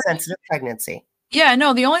sensitive pregnancy. Yeah,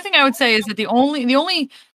 no, the only thing I would say is that the only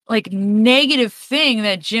like negative thing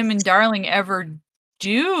that Jim and Darling ever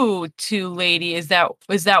do to Lady is that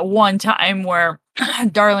one time where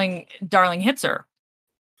Darling hits her.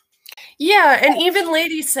 Yeah, and even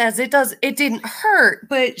Lady says it didn't hurt,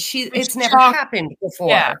 but it's never happened before.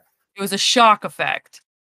 Yeah, it was a shock effect.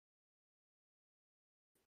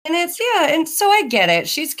 And and so I get it.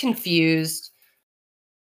 She's confused.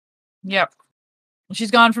 Yep. She's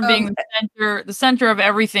gone from being the center of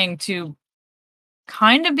everything to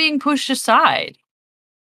kind of being pushed aside.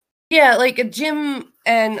 Yeah, like Jim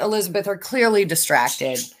and Elizabeth are clearly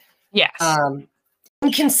distracted. Yes. And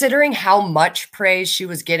considering how much praise she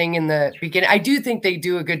was getting in the beginning, I do think they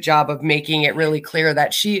do a good job of making it really clear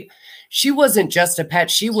that she wasn't just a pet.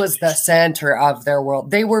 She was the center of their world.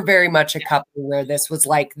 They were very much a couple where this was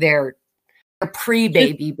like their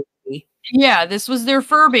pre-baby baby. Yeah, this was their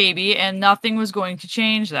fur baby and nothing was going to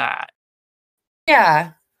change that.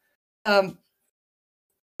 Yeah. I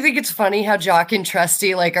think it's funny how Jock and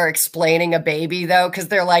Trusty like are explaining a baby though, because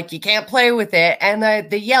they're like, you can't play with it, and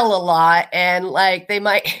they yell a lot, and like they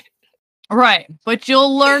might. Right, but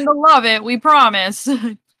you'll learn to love it, we promise.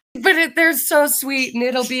 But they're so sweet, and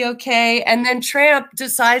it'll be okay. And then Tramp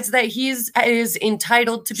decides that is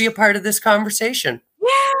entitled to be a part of this conversation.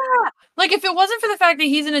 Yeah, like if it wasn't for the fact that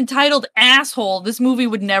he's an entitled asshole, this movie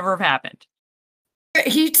would never have happened.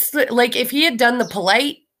 He's like, if he had done the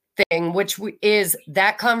polite thing, which is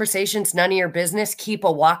that conversation's none of your business, keep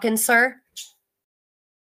a walking, sir.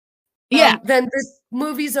 Yeah. Then the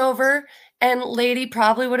movie's over and Lady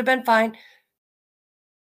probably would have been fine.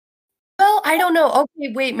 Well, I don't know.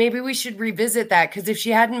 Okay, wait, maybe we should revisit that, because if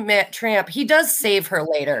she hadn't met Tramp, he does save her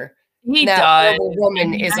later. He does. The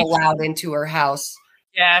woman is allowed into her house.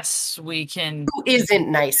 guess we can. Who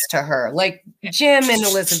isn't nice to her? Like Jim and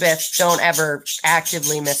Elizabeth don't ever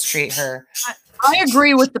actively mistreat her. I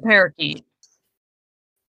agree with the parakeet.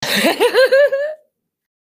 I'm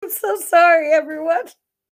so sorry, everyone.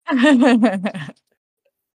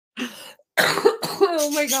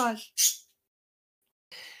 Oh my gosh.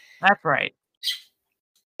 That's right.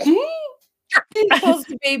 He calls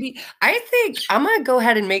the baby. I think I'm gonna go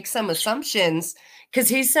ahead and make some assumptions because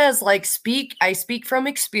he says, like, I speak from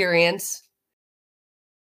experience,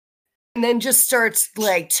 and then just starts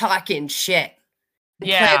like talking shit.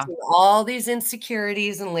 Yeah. Planting all these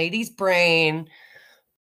insecurities in Lady's brain,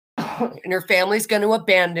 and her family's going to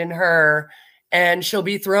abandon her, and she'll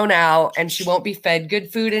be thrown out, and she won't be fed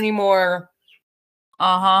good food anymore.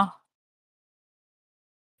 Uh-huh.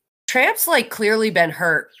 Tramp's like clearly been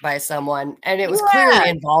hurt by someone, and it was clearly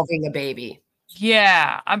involving a baby.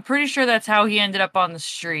 Yeah, I'm pretty sure that's how he ended up on the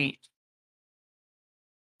street.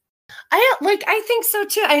 I think so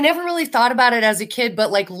too. I never really thought about it as a kid,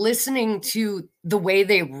 but like listening to the way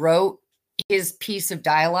they wrote his piece of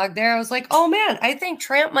dialogue there, I was like, oh man, I think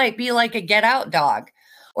Tramp might be like a get out dog.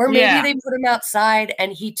 Or maybe they put him outside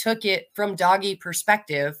and he took it from doggy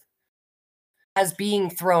perspective as being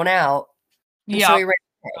thrown out. Yeah. So he ran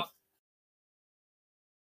away.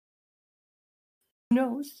 Who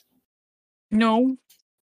knows? No.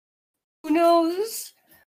 Who knows?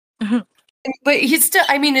 But he's still,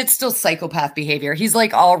 I mean, it's still psychopath behavior. He's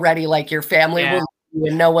like already like your family will love you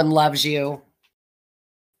and no one loves you.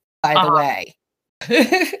 By the way.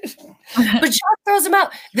 But Jacques throws him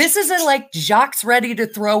out. This is a like Jacques ready to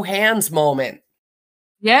throw hands moment.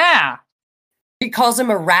 Yeah. He calls him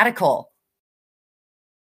a radical.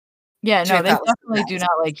 Yeah, no, they definitely do not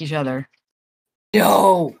like each other.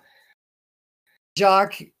 No.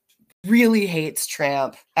 Jacques really hates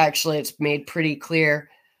Tramp. Actually, it's made pretty clear.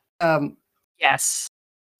 Yes.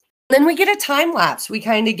 Then we get a time lapse. We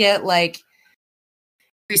kind of get like,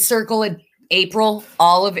 we circle in April,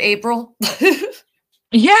 all of April.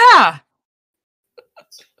 Yeah.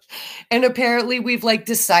 And apparently we've like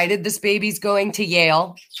decided this baby's going to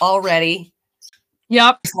Yale already.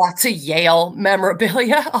 Yep. There's lots of Yale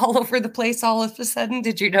memorabilia all over the place all of a sudden.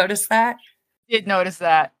 Did you notice that? Did notice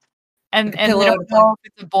that. And they don't know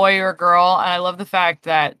if it's a boy or a girl. And I love the fact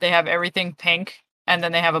that they have everything pink and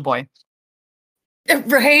then they have a boy.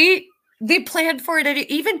 Right? They planned for it.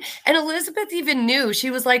 And Elizabeth even knew.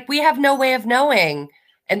 She was like, we have no way of knowing.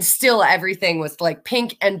 And still everything was like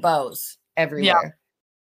pink and bows everywhere. Yeah.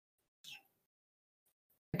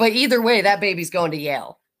 But either way, that baby's going to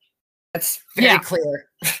Yale. That's very clear.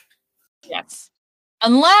 Yes.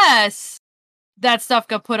 Unless that stuff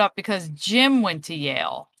got put up because Jim went to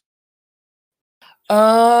Yale.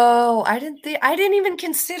 Oh, I didn't even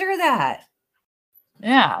consider that.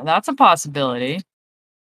 Yeah, that's a possibility.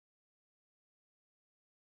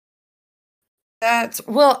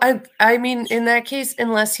 Well, I mean, in that case,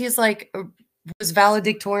 unless he's like was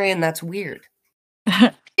valedictorian, that's weird.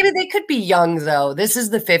 Maybe they could be young though. This is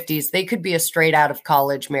the 50s. They could be a straight out of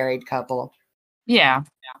college married couple. Yeah.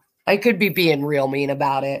 I could be being real mean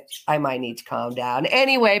about it. I might need to calm down.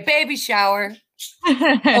 Anyway, baby shower.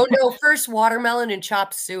 Oh no, first watermelon and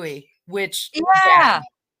chopped suey, which what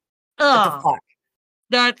the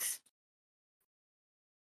fuck?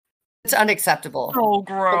 It's unacceptable. So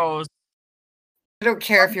gross. I don't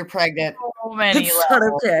care if you're pregnant. So many it's not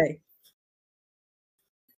okay.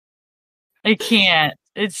 I can't.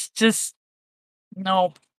 It's just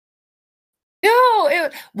nope. No,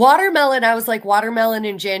 watermelon. I was like, watermelon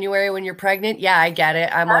in January when you're pregnant. Yeah, I get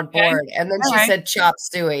it. I'm on board. And then she said chopped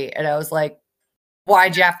suey. And I was like,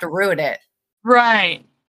 why'd you have to ruin it? Right.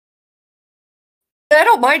 I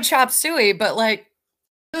don't mind chopped suey, but like,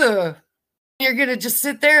 ugh. You're going to just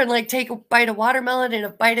sit there and like take a bite of watermelon and a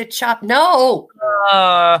bite of chopped. No.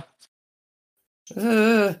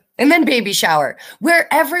 And then baby shower, where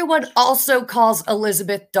everyone also calls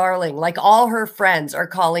Elizabeth darling. Like all her friends are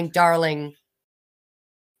calling darling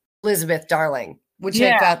Elizabeth darling, which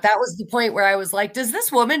I thought that was the point where I was like, does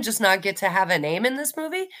this woman just not get to have a name in this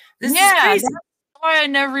movie? This is crazy. That's why I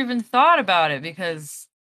never even thought about it, because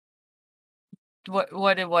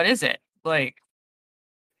what is it? Like,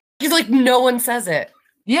 he's like, no one says it.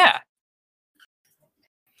 Yeah.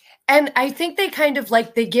 And I think they kind of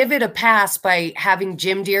like, they give it a pass by having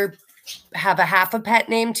Jim Dear have a half a pet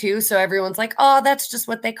name too. So everyone's like, oh, that's just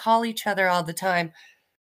what they call each other all the time.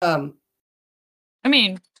 I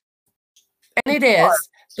mean, and it is,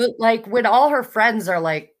 but like when all her friends are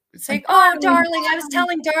like, it's like, oh, darling, I was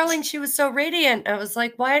telling darling she was so radiant. I was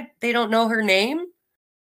like, why? They don't know her name?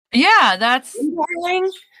 Yeah, that's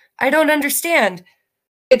darling. I don't understand.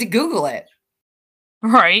 I had to Google it.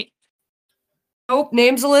 Right. Oh,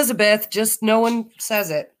 name's Elizabeth. Just no one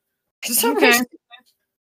says it. For some Okay. reason.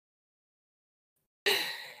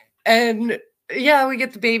 And yeah, we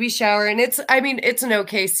get the baby shower, and I mean, it's an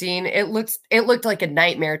okay scene. It looked like a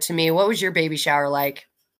nightmare to me. What was your baby shower like?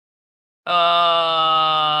 Do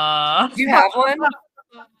you have one?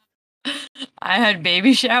 I had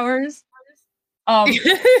baby showers. Um,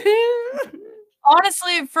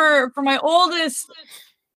 honestly, for my oldest,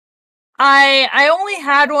 I only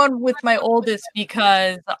had one with my oldest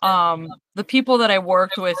because the people that I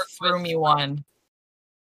worked with threw me one.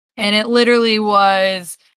 And it literally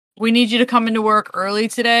was, we need you to come into work early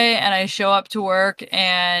today. And I show up to work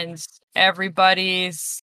and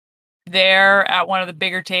everybody's there at one of the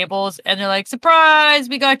bigger tables and they're like, surprise,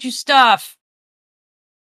 we got you stuff.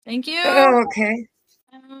 Thank you. Oh, okay.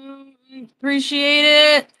 Appreciate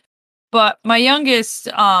it. But my youngest,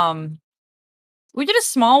 we did a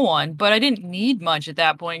small one, but I didn't need much at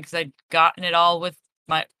that point because I'd gotten it all with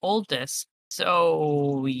my oldest.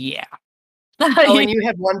 So yeah. Oh, and you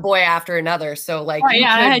had one boy after another, so like you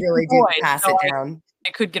could really do pass it down.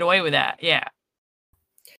 I could get away with that, yeah.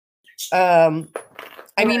 I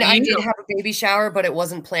mean, I did have a baby shower, but it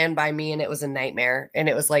wasn't planned by me, and it was a nightmare. And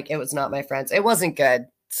it was like it was not my friends. It wasn't good.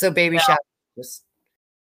 So baby shower just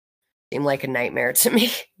seemed like a nightmare to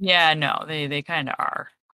me. Yeah, no, they kind of are.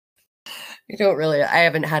 I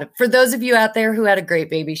haven't had it. For those of you out there who had a great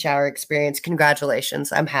baby shower experience,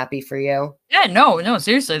 congratulations. I'm happy for you. Yeah, no,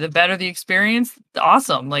 seriously. The better the experience,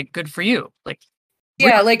 awesome. Like, good for you. Like,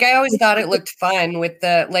 yeah, like I always thought it looked fun with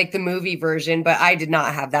the movie version, but I did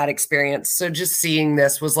not have that experience. So just seeing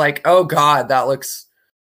this was like, oh God, that looks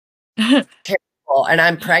terrible. And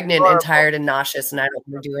I'm pregnant and tired and nauseous, and I don't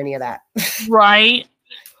want to do any of that. Right.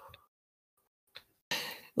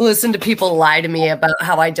 Listen to people lie to me about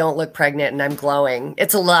how I don't look pregnant and I'm glowing.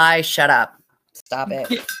 It's a lie. Shut up. Stop it.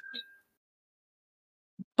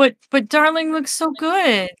 But Darling looks so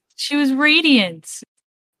good. She was radiant.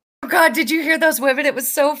 Oh God, did you hear those women? It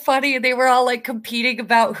was so funny. They were all like competing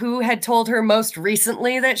about who had told her most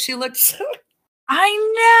recently that she looked so.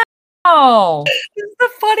 I know. It's the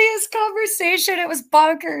funniest conversation. It was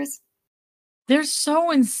bonkers. They're so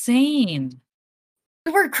insane.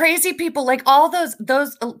 We're crazy people. Like all those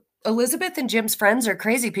Elizabeth and Jim's friends are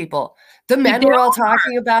crazy people. The men were all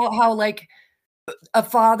talking about how like a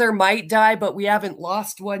father might die, but we haven't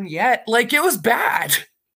lost one yet. Like it was bad.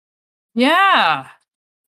 Yeah.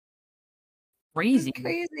 Crazy.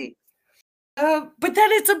 Crazy. But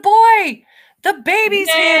then it's a boy. The baby's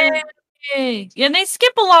here. Yeah, and they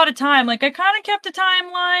skip a lot of time. Like I kind of kept a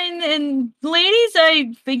timeline, and ladies,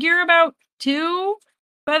 I figure about 2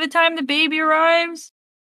 by the time the baby arrives.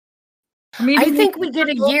 I think we get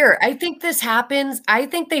a year. I think this happens. I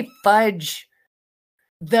think they fudge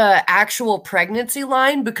the actual pregnancy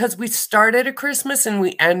line because we start at a Christmas and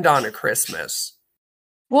we end on a Christmas.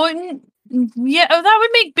 Well, yeah, that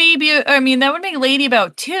would make that would make lady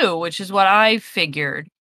about 2, which is what I figured.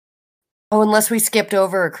 Oh, unless we skipped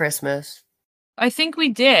over a Christmas. I think we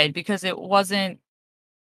did because it wasn't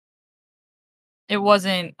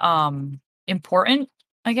important,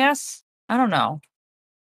 I guess. I don't know.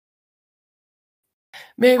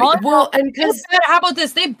 Maybe. Well, and because how about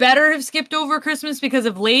this? They better have skipped over Christmas because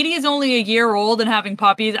if lady is only a year old and having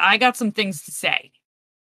puppies, I got some things to say.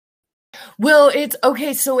 Well, it's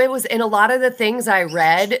okay. So it was in a lot of the things I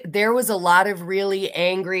read, there was a lot of really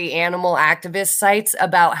angry animal activist sites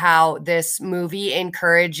about how this movie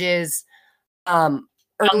encourages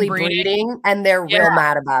early breeding, and they're real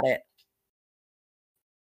mad about it.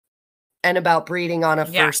 And about breeding on a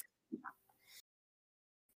first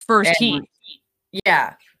heat.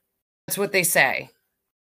 Yeah. That's what they say.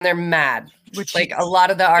 They're mad. Which like a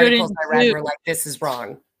lot of the articles I read were like, this is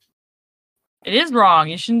wrong. It is wrong.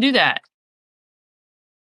 You shouldn't do that.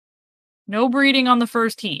 No breeding on the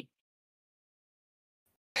first heat.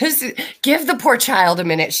 Give the poor child a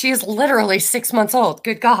minute. She is literally 6 months old.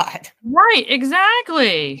 Good God. Right,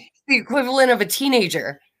 exactly. The equivalent of a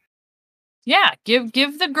teenager. Yeah, give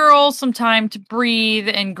the girl some time to breathe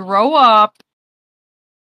and grow up.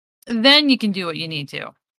 Then you can do what you need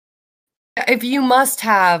to. If you must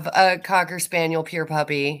have a Cocker Spaniel pure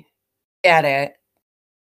puppy, get it.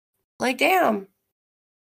 Like, damn.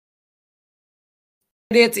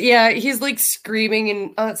 He's like screaming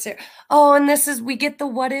and and this is we get the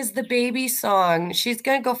what is the baby song. She's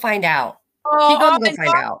gonna go find out. She's gonna go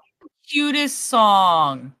find out. Cutest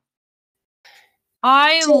song.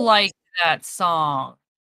 I like that song.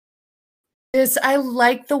 I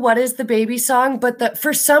like the what is the baby song, but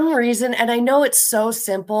for some reason, and I know it's so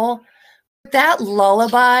simple, that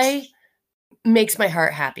lullaby makes my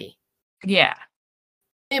heart happy. Yeah.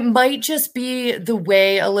 It might just be the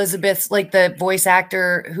way Elizabeth, like the voice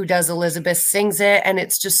actor who does Elizabeth, sings it, and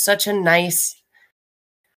it's just such a nice.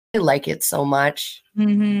 I like it so much,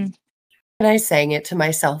 Mm-hmm. and I sang it to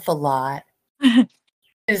myself a lot.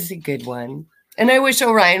 It's a good one, and I wish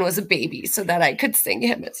Orion was a baby so that I could sing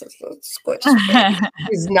him as a squished baby.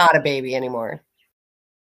 He's not a baby anymore.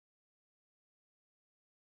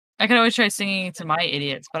 I could always try singing it to my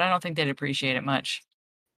idiots, but I don't think they'd appreciate it much.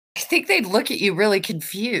 I think they'd look at you really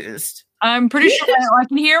confused. I'm pretty sure I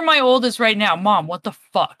can hear my oldest right now. Mom, what the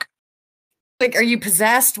fuck? Like, are you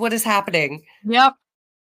possessed? What is happening? Yep.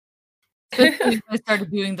 I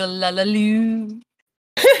started doing the la la loo.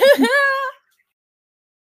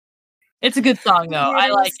 It's a good song though. I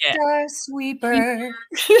like it. Star sweeper.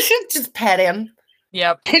 Just pet him.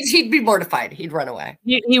 Yep. He'd be mortified. He'd run away.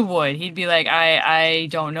 He would. He'd be like, I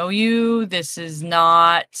don't know you. This is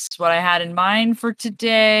not what I had in mind for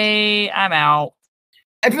today. I'm out.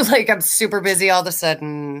 I'd be like, I'm super busy all of a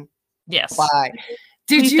sudden. Yes. Bye.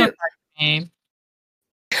 Did Please you? don't talk to me.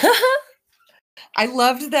 I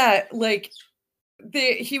loved that. Like,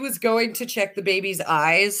 he was going to check the baby's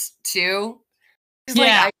eyes too.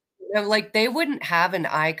 Yeah. Like they wouldn't have an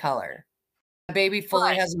eye color. The baby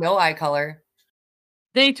fully has no eye color.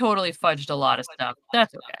 They totally fudged a lot of stuff.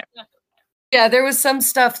 That's okay. Yeah, there was some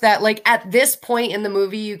stuff that, like, at this point in the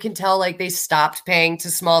movie, you can tell, like, they stopped paying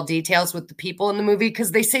to small details with the people in the movie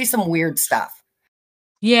because they say some weird stuff.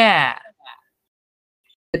 Yeah.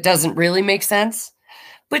 It doesn't really make sense.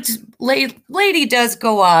 But lady does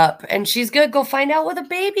go up, and she's going to go find out what the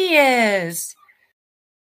baby is.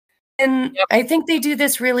 And Yep. I think they do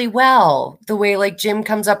this really well. The way, like, Jim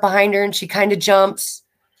comes up behind her, and she kind of jumps.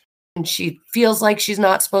 And she feels like she's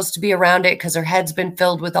not supposed to be around it because her head's been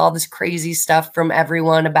filled with all this crazy stuff from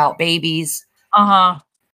everyone about babies. Uh-huh.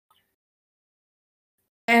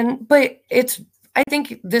 But I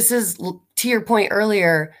think this is, to your point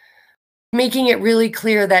earlier, making it really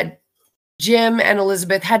clear that Jim and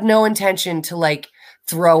Elizabeth had no intention to, like,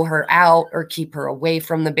 throw her out or keep her away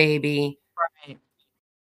from the baby. Right.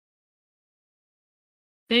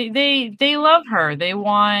 They love her. They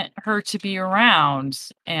want her to be around,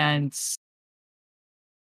 and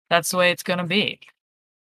that's the way it's gonna be.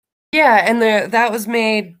 Yeah, and that was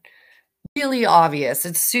made really obvious.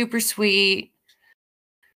 It's super sweet.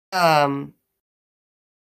 I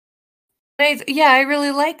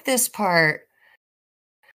really like this part.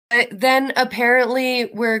 Then apparently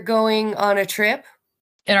we're going on a trip.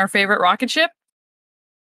 In our favorite rocket ship?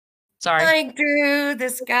 Sorry. I grew the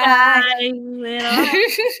sky.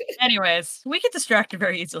 Anyways, we get distracted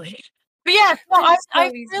very easily. But yeah, no, I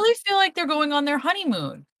really feel like they're going on their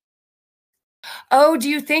honeymoon. Oh, do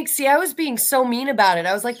you think? See, I was being so mean about it.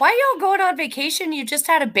 I was like, why are y'all going on vacation? You just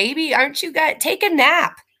had a baby. Aren't you guys? Take a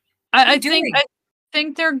nap. I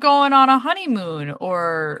think they're going on a honeymoon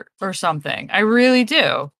or something. I really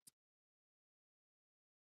do.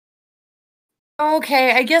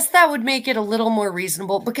 Okay, I guess that would make it a little more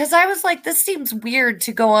reasonable because I was like, this seems weird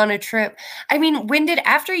to go on a trip. I mean,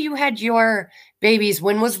 after you had your babies,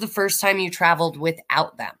 when was the first time you traveled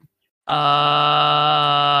without them?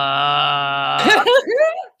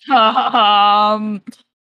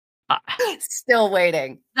 Still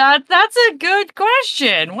waiting. That's a good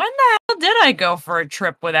question. When the hell did I go for a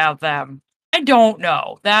trip without them? I don't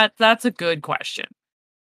know. That's a good question.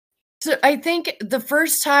 So I think the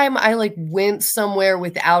first time I like went somewhere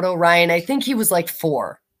without Orion, I think he was like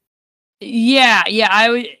 4. Yeah,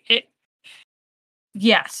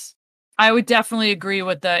 yes. I would definitely agree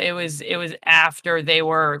with it was after they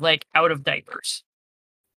were like out of diapers.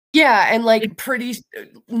 Yeah, and like pretty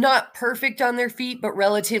not perfect on their feet, but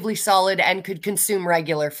relatively solid and could consume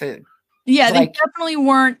regular food. Yeah, they definitely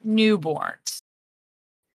weren't newborns.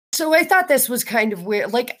 So I thought this was kind of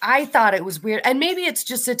weird. Like I thought it was weird. And maybe it's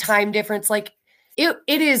just a time difference. Like it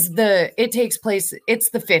takes place, it's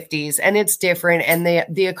the 50s and it's different and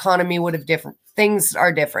the economy would have different things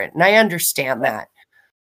are different. And I understand that.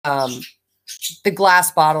 The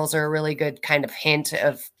glass bottles are a really good kind of hint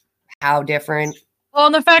of how different. Well,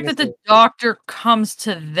 and the fact that the doctor comes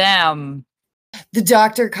to them. The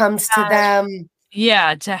doctor comes to them.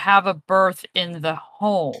 Yeah, to have a birth in the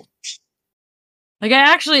home. Like,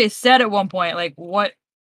 I actually said at one point, like,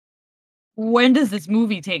 when does this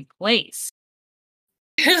movie take place?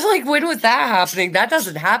 It's like, when was that happening? That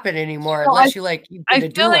doesn't happen anymore unless you get a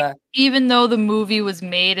doula. Like even though the movie was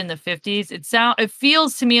made in the 50s, it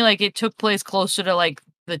feels to me like it took place closer to like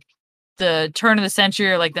the turn of the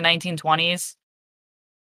century or like the 1920s.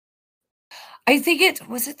 I think it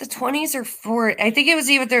was it the 20s or 40s. I think it was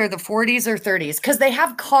either the 40s or 30s because they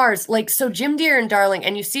have cars. Like, so Jim Deere and Darling,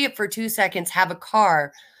 and you see it for 2 seconds, have a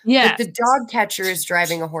car. Yeah. But the dog catcher is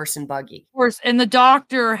driving a horse and buggy. Horse, and the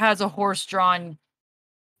doctor has a horse-drawn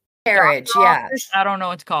Carriage, yeah. I don't know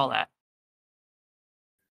what to call that.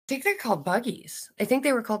 I think they're called buggies. I think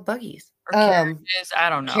they were called buggies. Or carriages,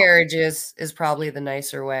 I don't know. Carriages is probably the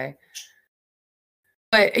nicer way.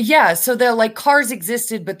 But yeah, so they're like cars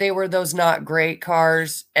existed, but they were those not great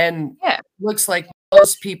cars. And looks like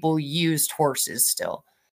most people used horses still.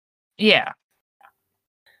 Yeah.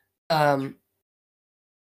 Sorry,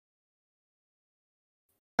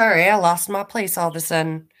 I lost my place all of a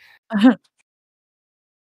sudden.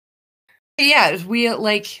 Yeah, we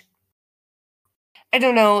like, I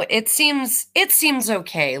don't know. It seems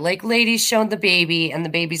okay. Like, Lady's shown the baby, and the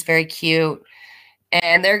baby's very cute,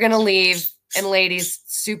 and they're gonna leave, and Lady's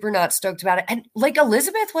super not stoked about it, and like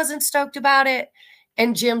Elizabeth wasn't stoked about it,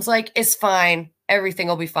 and Jim's like, "It's fine. Everything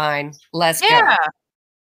will be fine. Let's go."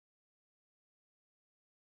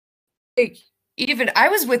 Like, even I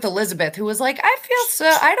was with Elizabeth, who was like, I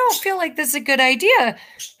don't feel like this is a good idea,"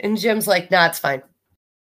 and Jim's like, "Nah, it's fine."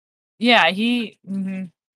 Yeah, he. Mm-hmm.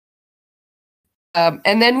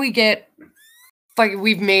 And then we've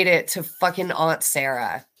made it to fucking Aunt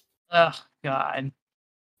Sarah. Oh God.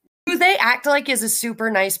 Who they act like is a super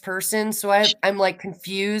nice person, so I'm like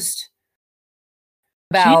confused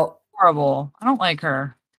about. She's horrible. I don't like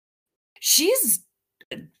her. She's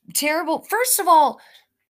terrible. First of all,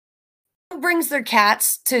 who brings their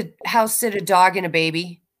cats to house sit a dog and a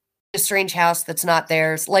baby? A strange house that's not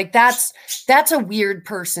theirs. Like, that's a weird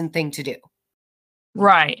person thing to do.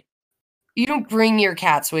 Right. You don't bring your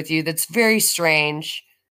cats with you. That's very strange.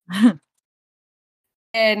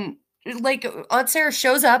 And like, Aunt Sarah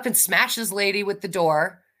shows up and smashes Lady with the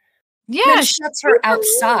door. Yeah, then shuts her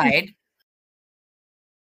outside.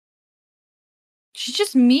 She's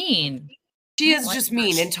just mean. She is just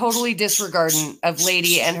mean and totally disregarding of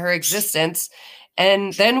Lady and her existence.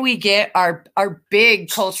 And then we get our big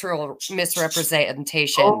cultural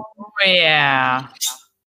misrepresentation. Oh, yeah.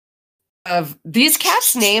 Of these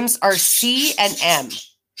cats' names are C and M.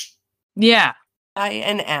 Yeah. I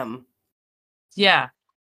and M. Yeah.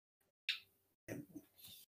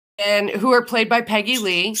 And who are played by Peggy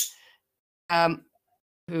Lee,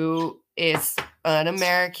 who is an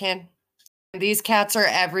American. These cats are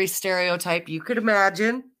every stereotype you could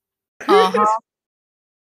imagine. Uh-huh.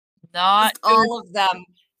 Not all of them.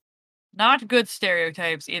 Not good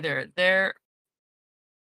stereotypes either. They're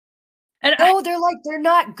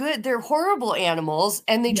not good. They're horrible animals,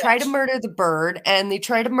 and they try to murder the bird, and they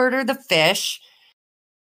try to murder the fish.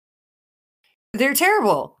 They're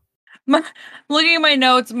terrible. Looking at my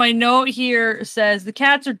notes, my note here says the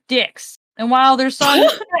cats are dicks, and while their song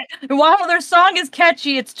is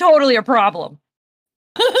catchy, it's totally a problem.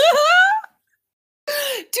 Dude,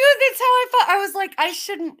 that's how I felt. I was like, I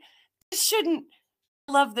shouldn't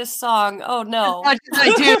love this song. Oh no. As much as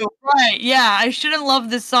I do. Right. Yeah. I shouldn't love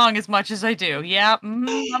this song as much as I do. Yeah. I'm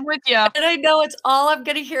with you. And I know it's all I'm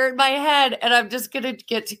going to hear in my head. And I'm just going to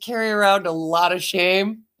get to carry around a lot of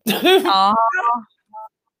shame. Like,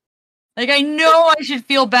 I know I should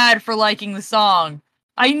feel bad for liking the song.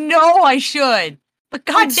 I know I should. But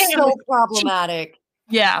goddamn, it's so problematic.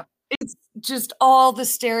 Yeah. It's just all the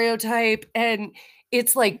stereotype, and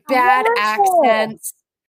it's like bad accents.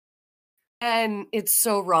 And it's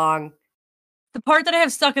so wrong. The part that I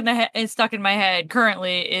have stuck in my head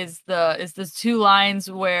currently is the two lines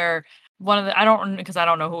where one of the I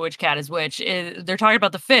don't know which cat is which. They're talking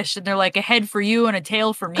about the fish, and they're like, a head for you and a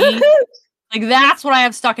tail for me. Like, that's what I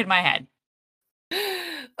have stuck in my head.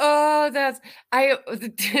 Oh,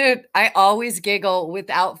 I always giggle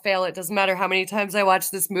without fail. It doesn't matter how many times I watch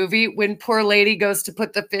this movie when poor Lady goes to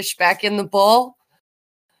put the fish back in the bowl.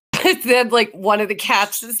 Then, like, one of the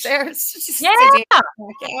cats is there. It's just sitting back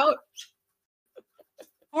out.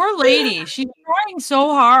 Poor Lady. She's trying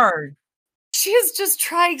so hard. She is just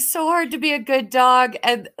trying so hard to be a good dog.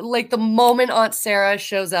 And, like, the moment Aunt Sarah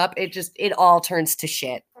shows up, it all turns to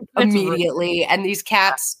shit immediately. And these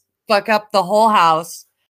cats fuck up the whole house.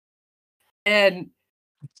 And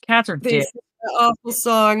cats are dicks. Awful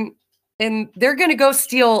song. And they're going to go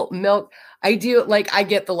steal milk. I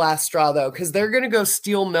get the last straw, though, because they're going to go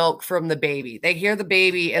steal milk from the baby. They hear the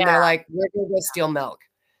baby, and they're like, we're going to go steal milk.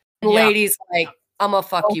 And Lady's like, I'm going to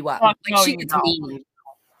fuck you up. Like, she gets mean.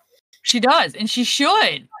 She does, and she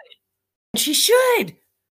should. She should.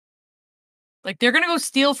 Like, they're going to go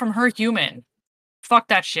steal from her human. Fuck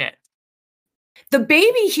that shit. The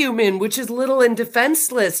baby human, which is little and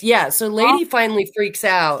defenseless. Yeah, so Lady finally freaks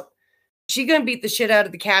out. She's gonna beat the shit out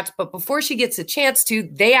of the cats, but before she gets a chance to,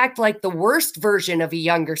 they act like the worst version of a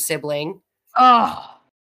younger sibling. Oh.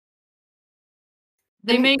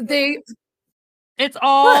 It's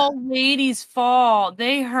all Lady's fault.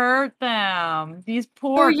 They hurt them. These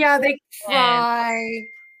poor. Oh yeah, they cry.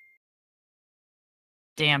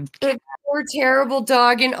 Damn. The poor terrible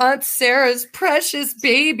dog and Aunt Sarah's precious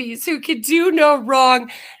babies who could do no wrong.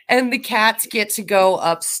 And the cats get to go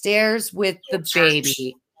upstairs with the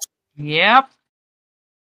baby. Yep.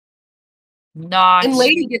 Not. And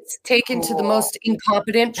Lady gets taken to the most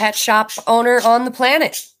incompetent pet shop owner on the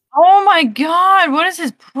planet. Oh my God, what is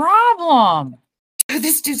his problem?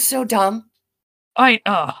 This dude's so dumb.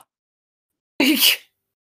 It's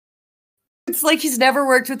like he's never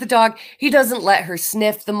worked with the dog. He doesn't let her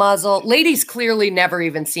sniff the muzzle. Lady's clearly never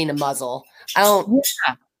even seen a muzzle. I don't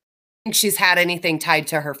think she's had anything tied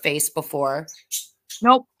to her face before.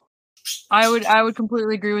 Nope. I would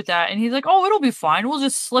completely agree with that. And he's like, oh, it'll be fine. We'll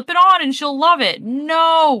just slip it on and she'll love it.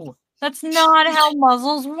 No, that's not how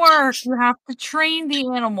muzzles work. You have to train the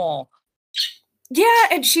animal. Yeah,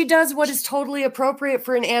 and she does what is totally appropriate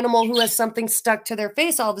for an animal who has something stuck to their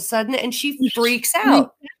face all of a sudden, and she freaks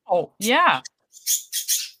out. Oh, yeah.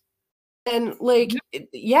 And like,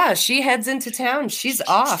 yeah, she heads into town. She's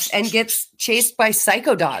off and gets chased by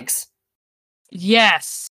psycho dogs.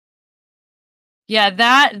 Yes. Yeah,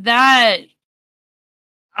 that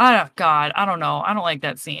oh God, I don't know. I don't like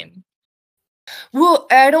that scene. Well,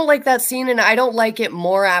 I don't like that scene, and I don't like it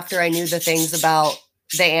more after I knew the things about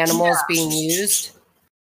the animals being used.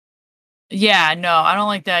 Yeah, no, I don't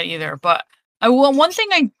like that either. But one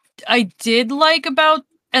thing I did like about,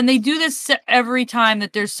 and they do this every time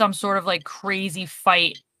that there's some sort of like crazy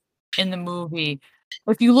fight in the movie.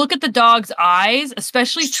 If you look at the dog's eyes,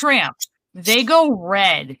 especially Tramp, they go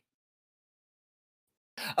red.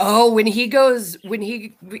 Oh, when he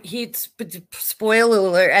spoiler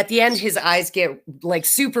alert, at the end, his eyes get like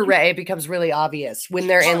super red. It becomes really obvious when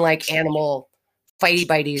they're in like animal fighty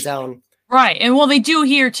bitey zone. Right. And well, they do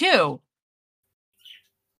here too.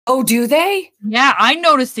 Oh, do they? Yeah, I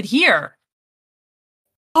noticed it here.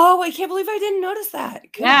 Oh, I can't believe I didn't notice that.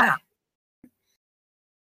 God. Yeah.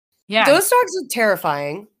 Yeah. Those dogs are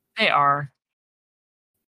terrifying. They are.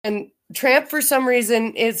 And Tramp, for some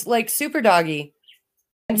reason, is like super doggy.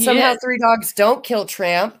 And somehow 3 dogs don't kill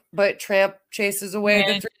Tramp, but Tramp chases away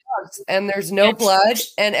the 3 dogs. And there's no blood,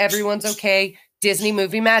 and everyone's okay. Disney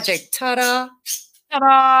movie magic. Ta-da!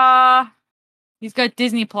 Ta-da! He's got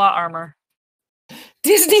Disney plot armor.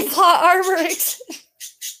 Disney plot armor!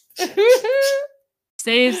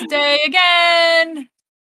 Saves the day again!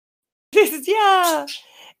 Yeah!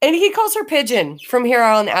 And he calls her Pigeon from here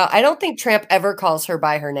on out. I don't think Tramp ever calls her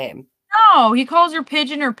by her name. No, he calls her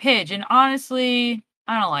Pigeon or Pidge, and honestly,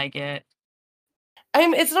 I don't like it.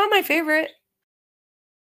 It's not my favorite.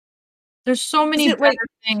 There's so many better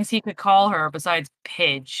things he could call her besides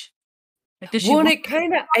Pidge. Like,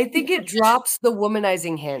 I think it drops the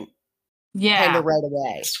womanizing hint. Yeah. Kind of right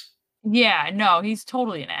away. Yeah, no, he's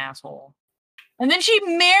totally an asshole. And then she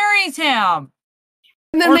marries him.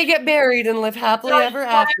 And then they get married and live happily ever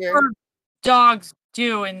after. Dogs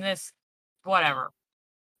do in this, whatever.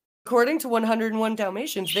 According to 101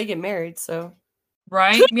 Dalmatians, they get married, so.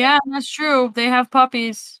 Right? Yeah, that's true. They have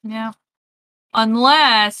puppies. Yeah.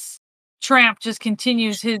 Unless Tramp just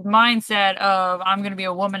continues his mindset of, I'm going to be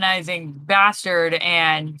a womanizing bastard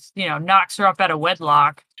and, knocks her up out of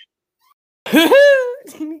wedlock.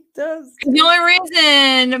 He does. The only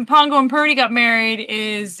reason Pongo and Purdy got married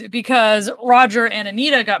is because Roger and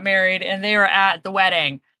Anita got married and they were at the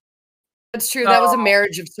wedding. That's true. That was a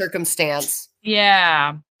marriage of circumstance.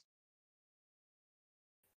 Yeah.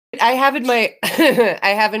 I have in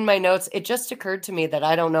my notes, it just occurred to me that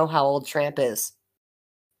I don't know how old Tramp is.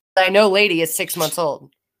 I know Lady is 6 months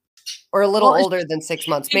old. Or a little older than 6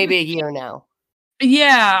 months, maybe a year now.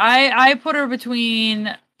 Yeah, I put her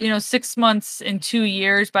between 6 months and 2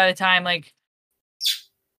 years by the time, like,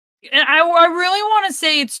 and I really want to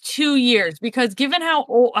say it's 2 years because given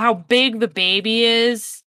how big the baby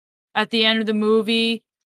is at the end of the movie.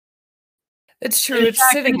 It's true. It's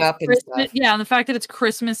sitting up and stuff. Yeah, and the fact that it's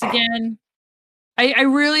Christmas again. I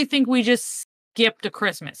really think we just skipped a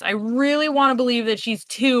Christmas. I really want to believe that she's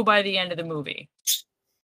 2 by the end of the movie.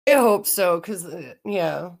 I hope so, because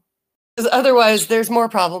otherwise there's more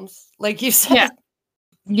problems, like you said.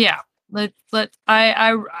 Yeah.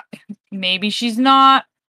 I maybe she's not,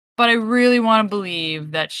 but I really want to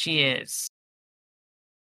believe that she is.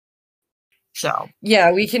 So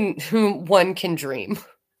yeah, one can dream.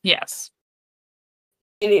 Yes.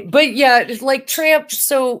 But yeah, it's like Tramp.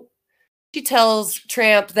 So She tells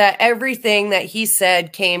Tramp that everything that he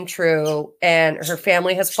said came true and her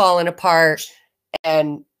family has fallen apart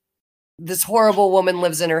and this horrible woman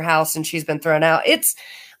lives in her house and she's been thrown out. It's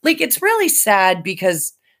like, it's really sad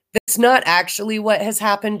because that's not actually what has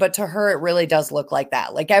happened, but to her, it really does look like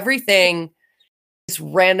that. Like everything this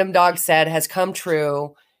random dog said has come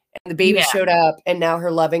true and the baby showed up and now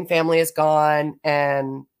her loving family is gone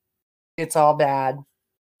and it's all bad.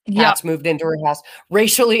 Cats moved into her house.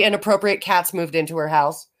 Racially inappropriate cats moved into her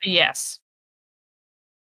house. Yes.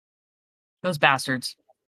 Those bastards.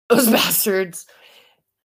 Those bastards.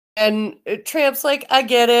 And Tramp's like, I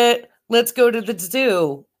get it. Let's go to the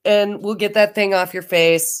zoo and we'll get that thing off your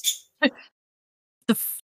face.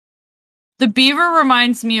 The beaver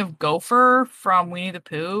reminds me of Gopher from Winnie the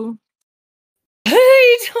Pooh.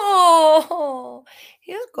 Hey, oh,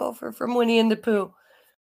 he's Gopher from Winnie and the Pooh.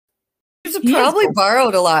 He's probably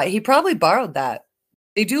borrowed a lot. He probably borrowed that.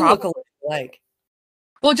 They do look a little alike.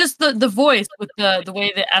 Well, just the voice with the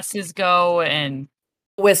way the S's go and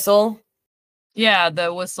whistle. Yeah,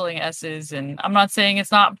 the whistling S's, and I'm not saying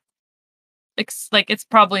it's not it's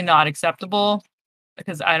probably not acceptable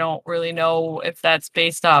because I don't really know if that's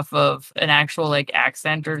based off of an actual like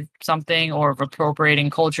accent or something or of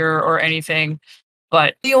appropriating culture or anything.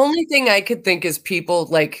 But the only thing I could think is people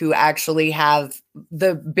like who actually have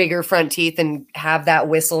the bigger front teeth and have that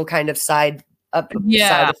whistle kind of side effect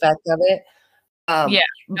of it.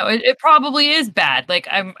 No, it probably is bad. Like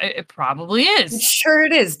it probably is. Sure,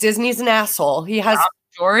 it is. Disney's an asshole. He has.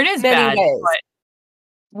 Sure, it is bad. But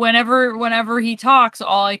whenever he talks,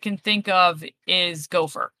 all I can think of is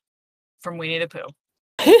Gopher from Winnie the Pooh.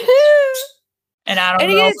 And I don't know.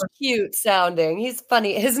 And he is cute sounding. He's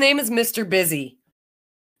funny. His name is Mr. Busy.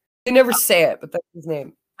 They never say it, but that's his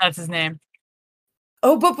name. That's his name.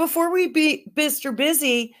 Oh, but before we beat Mr.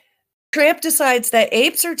 Busy, Tramp decides that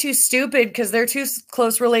apes are too stupid because they're too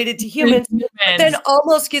close related to humans, but then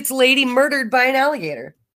almost gets lady murdered by an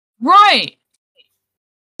alligator. Right.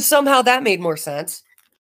 Somehow that made more sense.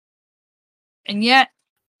 And yet,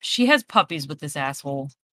 she has puppies with this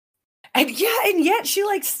asshole. And yet she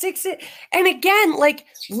like sticks it. And again, like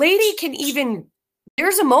Lady can even.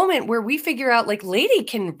 There's a moment where we figure out like Lady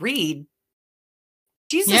can read.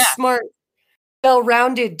 She's a smart,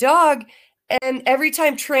 well-rounded dog. And every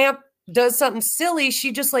time Tramp does something silly,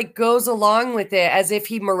 she just like goes along with it as if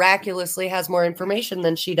he miraculously has more information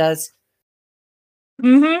than she does.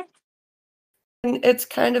 Mm-hmm. And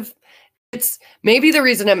it's maybe the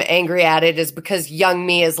reason I'm angry at it is because young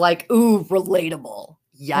me is like, ooh, relatable.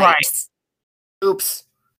 Yikes. Right. Oops.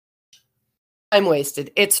 I'm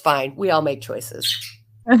wasted. It's fine. We all make choices.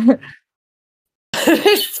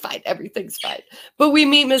 It's fine. Everything's fine. But we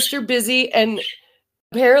meet Mr. Busy, and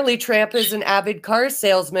apparently Tramp is an avid car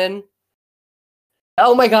salesman.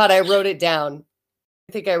 Oh my God, I wrote it down.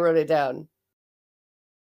 I think I wrote it down.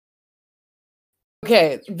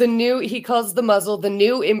 Okay, he calls the muzzle the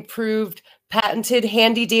new, improved, patented,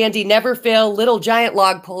 handy dandy, never fail, little giant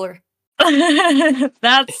log puller.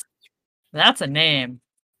 That's a name.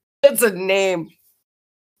 It's a name.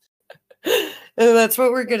 And that's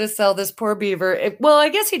what we're going to sell this poor beaver. Well, I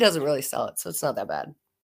guess he doesn't really sell it, so it's not that bad.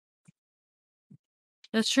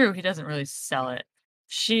 That's true. He doesn't really sell it.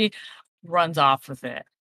 She runs off with it.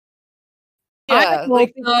 Yeah,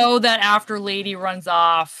 I hope that after Lady runs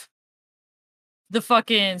off, the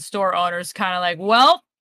fucking store owner's kind of like, well,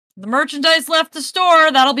 the merchandise left the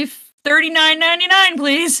store. That'll be $39.99,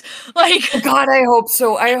 please. Like, oh God, I hope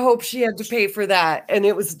so. I hope she had to pay for that, and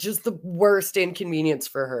it was just the worst inconvenience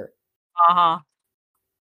for her.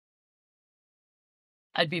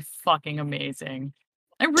 I'd be fucking amazing.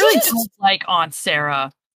 I really don't like Aunt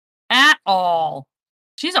Sarah at all.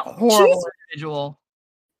 She's a horrible individual.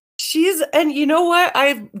 And you know what?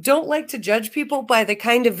 I don't like to judge people by the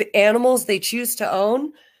kind of animals they choose to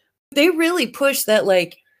own. They really push that,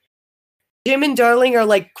 like, Jim and Darling are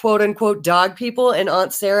like quote unquote dog people, and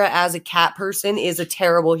Aunt Sarah as a cat person is a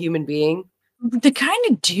terrible human being. They kind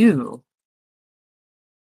of do.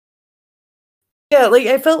 Yeah, like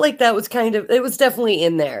I felt like that was it was definitely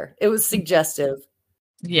in there. It was suggestive.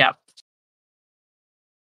 Yeah.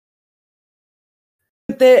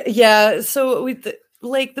 So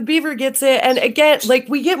the beaver gets it, and again, like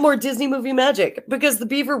we get more Disney movie magic because the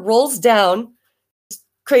beaver rolls down this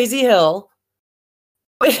crazy hill,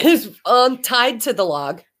 is tied to the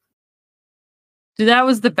log. Dude, that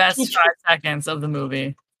was the best 5 seconds of the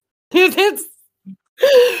movie.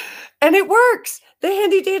 And it works. The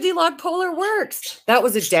handy dandy log puller works. That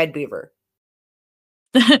was a dead beaver.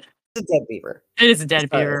 It's a dead beaver. It is a dead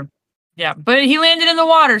beaver. Yeah, but he landed in the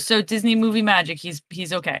water, so Disney movie magic.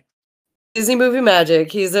 He's okay. Disney movie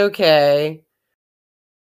magic. He's okay.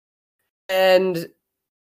 And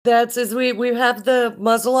that's as we have the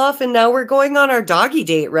muzzle off, and now we're going on our doggy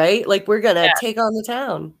date, right? Like we're gonna Yeah. take on the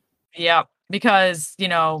town. Yep. Because,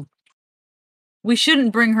 we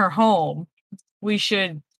shouldn't bring her home. We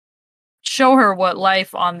should show her what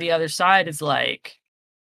life on the other side is like.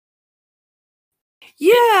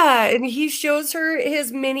 Yeah, and he shows her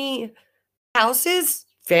his mini houses,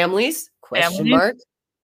 families, question Family mark,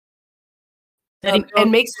 that he goes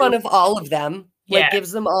and makes fun to. of all of them, like, Yeah.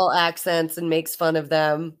 gives them all accents and makes fun of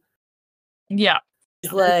them. Yeah.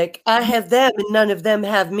 He's like, "I have them and none of them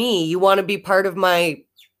have me. You wanna be part of my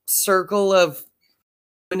circle of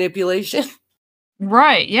manipulation?"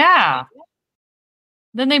 Right. Yeah.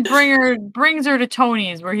 Then they brings her to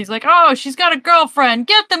Tony's where he's like, "Oh, she's got a girlfriend.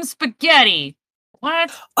 Get them spaghetti."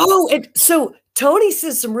 What? Oh, and so Tony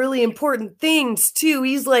says some really important things too.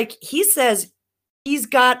 He says he's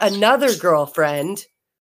got another girlfriend,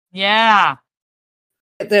 Yeah.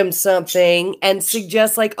 get them something, and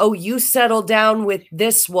suggests like, "Oh, you settle down with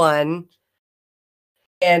this one."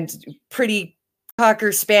 And pretty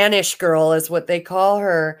cocker Spanish girl is what they call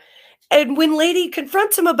her. And when Lady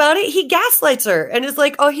confronts him about it, he gaslights her and is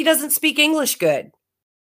like, "Oh, he doesn't speak English good."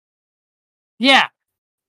 Yeah.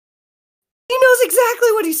 He knows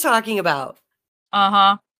exactly what he's talking about.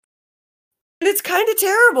 Uh-huh. And it's kind of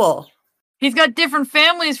terrible. He's got different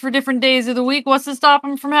families for different days of the week. What's to stop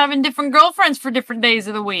him from having different girlfriends for different days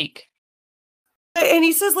of the week? And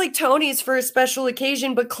he says like Tony's for a special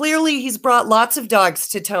occasion, but clearly he's brought lots of dogs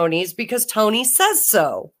to Tony's because Tony says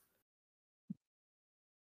so.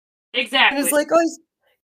 And Exactly. it's like, "Oh, he's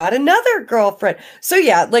got another girlfriend." So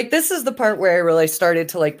yeah, like this is the part where I really started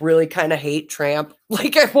to like really kind of hate Tramp.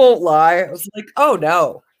 Like I won't lie. I was like, "Oh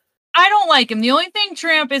no." I don't like him. The only thing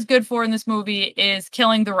Tramp is good for in this movie is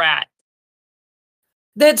killing the rat.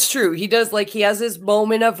 That's true. He does like he has his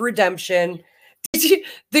moment of redemption.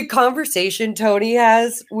 The conversation Tony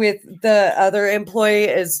has with the other employee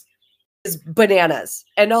is bananas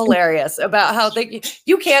and hilarious about how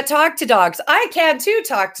you can't talk to dogs. I can too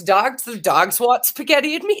talk to dogs. The dogs want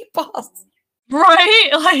spaghetti and meatballs. Right?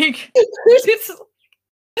 Like, It's-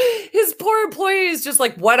 his poor employee is just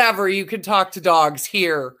like, "Whatever, you can talk to dogs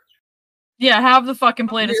here." yeah, have the fucking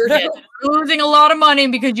plate of Weirdo. spaghetti. You're losing a lot of money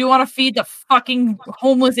because you want to feed the fucking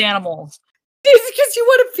homeless animals. It's because you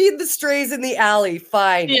want to feed the strays in the alley.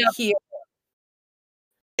 Fine. Yeah. Here.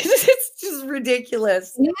 It's just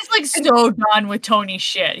ridiculous. He's like so done with Tony's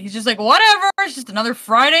shit. He's just like, whatever, it's just another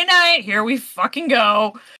Friday night. Here we fucking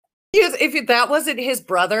go. If that wasn't his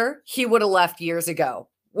brother, he would have left years ago.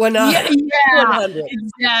 Yeah, 100.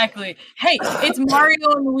 exactly. Hey, it's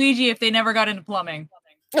Mario and Luigi if they never got into plumbing.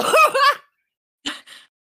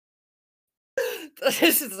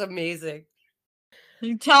 This is amazing.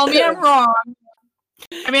 You tell me I'm wrong.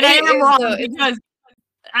 I mean, I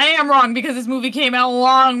am wrong because this movie came out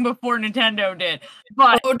long before Nintendo did.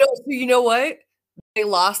 But oh no, so you know what? They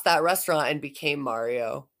lost that restaurant and became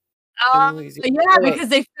Mario. yeah, because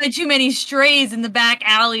they fed too many strays in the back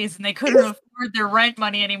alleys and they couldn't afford their rent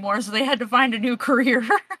money anymore, so they had to find a new career.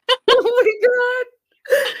 Oh my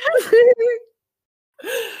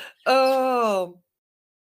god. Oh.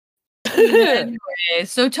 Anyway,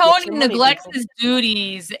 so Tony so many neglects people. his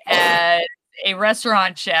duties as a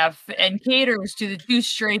restaurant chef and caters to the two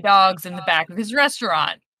stray dogs in the back of his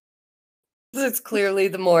restaurant. It's clearly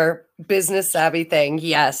the more business savvy thing,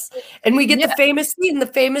 yes. And we get the famous scene, the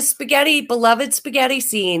famous spaghetti, beloved spaghetti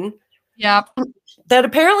scene. Yep. That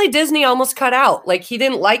apparently Disney almost cut out. Like he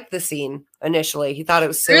didn't like the scene initially. He thought it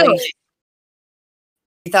was silly. Really?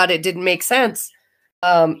 He thought it didn't make sense.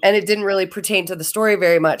 And it didn't really pertain to the story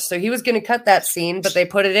very much. So he was going to cut that scene, but they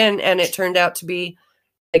put it in and it turned out to be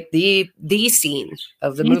like the scene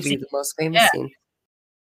of the movie, the most famous scene.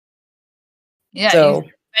 Yeah, so, you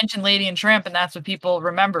mentioned Lady and Tramp, and that's what people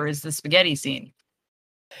remember is the spaghetti scene.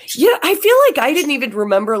 Yeah, I feel like I didn't even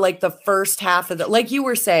remember like the first half of the, like you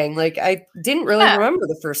were saying, like I didn't really remember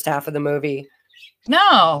the first half of the movie.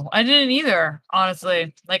 No, I didn't either,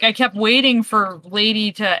 honestly. Like I kept waiting for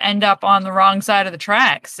Lady to end up on the wrong side of the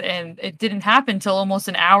tracks, and it didn't happen till almost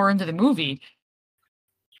an hour into the movie.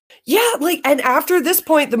 Yeah, like, and after this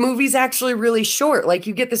point, the movie's actually really short. Like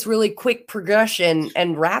you get this really quick progression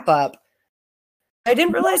and wrap up. I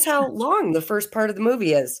didn't realize how long the first part of the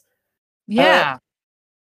movie is. Yeah.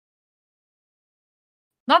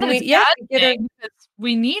 Not that it's bad thing, because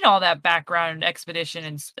we need all that background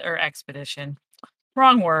expedition.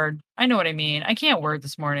 Wrong word. I know what I mean. I can't word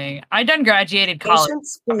this morning. I done graduated college.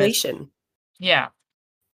 Yeah.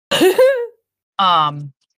 I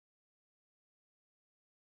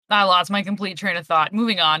lost my complete train of thought.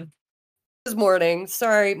 Moving on. was morning.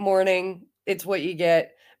 Sorry, morning. It's what you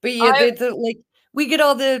get. But yeah, I like we get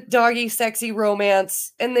all the doggy sexy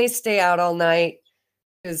romance and they stay out all night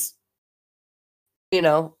because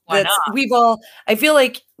why not? I feel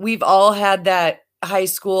like we've all had that high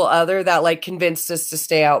school other that like convinced us to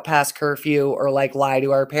stay out past curfew or like lie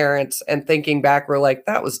to our parents, and thinking back, we're like,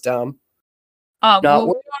 that was dumb. Not Well, we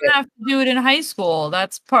worth don't it. have to do it in high school.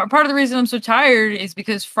 That's part of the reason I'm so tired is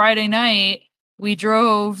because Friday night we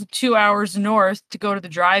drove 2 hours north to go to the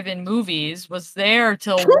drive-in movies, was there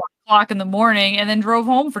till 1 o'clock in the morning, and then drove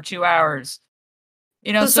home for 2 hours.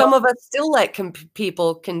 So So some of us still let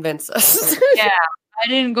people convince us. yeah, I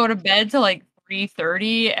didn't go to bed till like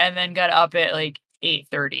 3:30 and then got up at like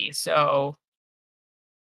 8:30. So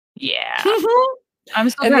yeah, I'm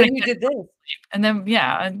still And trying to then you get did this. and then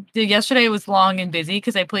yeah, yesterday was long and busy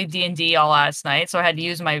because I played D&D all last night, so I had to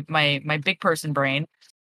use my big person brain.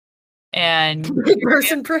 And Big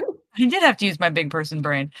person print. I did have to use my big person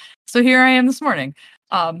brain. So here I am this morning.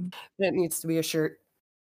 That needs to be a shirt.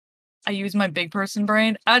 I use my big person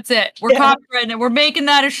brain. That's it. We're Yeah. copyrighting it. We're making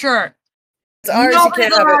that a shirt. It's ours. You Nobody's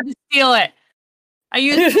can't have allowed it. to steal it. I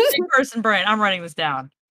use my big person brain. I'm writing this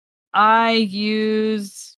down. I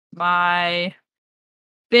use my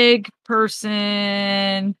big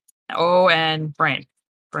person and brain.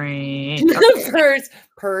 Brain.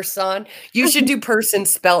 Person. You should do person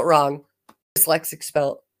spelt wrong. Dyslexic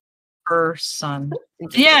spelt. Person.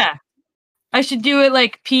 Yeah. I should do it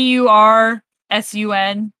like PURSUN.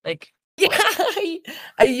 Like Yeah,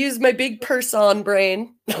 I use my big person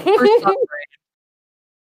brain. person brain.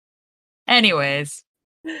 Anyways,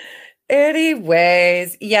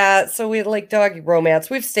 yeah, so we like doggy romance.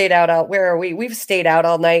 We've stayed out. Where are we? We've stayed out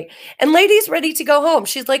all night. And Lady's ready to go home.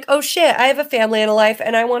 She's like, oh shit, I have a family and a life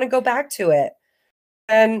and I want to go back to it.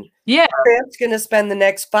 And yeah, Grant's going to spend the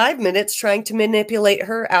next 5 minutes trying to manipulate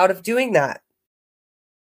her out of doing that.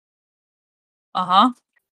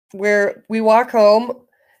 Where we walk home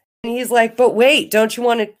and he's like, but wait, don't you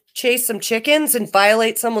want to chase some chickens and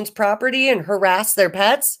violate someone's property and harass their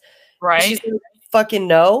pets? right. She's like, fucking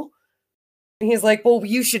no. And he's like, well,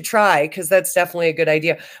 you should try because that's definitely a good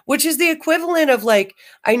idea. Which is the equivalent of like,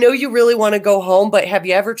 I know you really want to go home, but have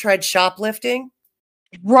you ever tried shoplifting?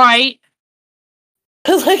 Right.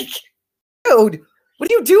 Like, dude,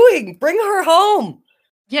 what are you doing? Bring her home.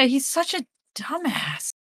 Yeah, he's such a dumbass.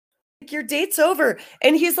 Your date's over.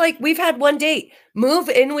 And he's like, we've had one date. Move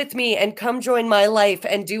in with me and come join my life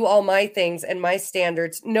and do all my things and my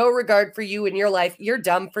standards. No regard for you and your life. You're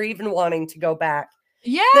dumb for even wanting to go back.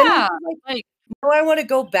 Yeah. Like, no, I want to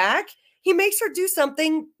go back. He makes her do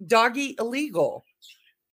something doggy illegal.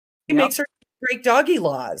 He makes her break doggy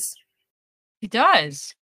laws. He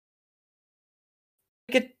does.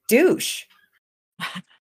 Like a douche.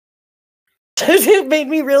 It made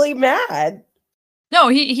me really mad. No,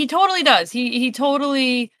 he totally does. He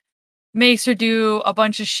totally makes her do a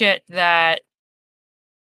bunch of shit that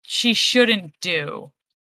she shouldn't do.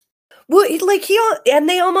 Well, and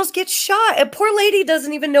they almost get shot. A poor lady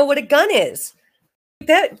doesn't even know what a gun is.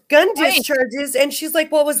 That gun discharges, and she's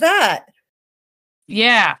like, "What was that?"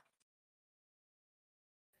 Yeah.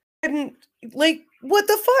 And like, what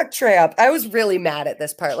the fuck, Tramp? I was really mad at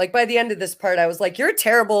this part. Like by the end of this part, I was like, "You're a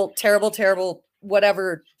terrible, terrible, terrible,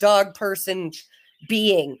 whatever dog person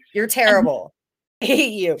being. You're terrible. I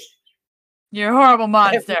hate you. You're a horrible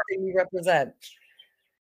monster. Everything you represent."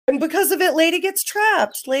 And because of it, Lady gets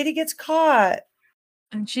trapped. Lady gets caught.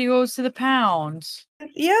 And she goes to the pounds.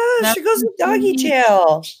 Yeah, she goes to doggy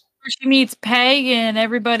jail. She meets Peg and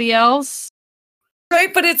everybody else.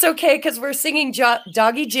 Right, but it's okay because we're singing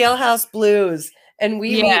Doggy Jailhouse Blues. And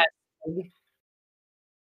we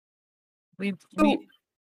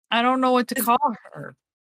I don't know what to call her.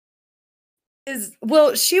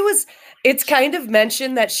 It's kind of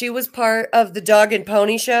mentioned that she was part of the dog and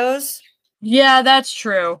pony shows. Yeah, that's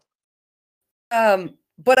true.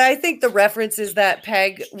 But I think the reference is that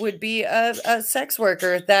Peg would be a sex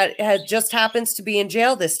worker that just happens to be in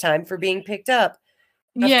jail this time for being picked up.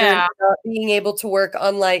 Yeah. After not being able to work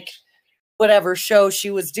on like whatever show she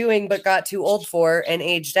was doing, but got too old for and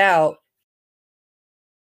aged out.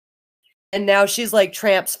 And now she's like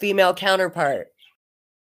Tramp's female counterpart.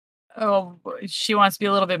 Oh, she wants to be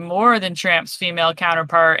a little bit more than Tramp's female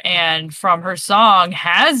counterpart, and from her song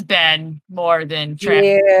has been more than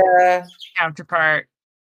Tramp's counterpart.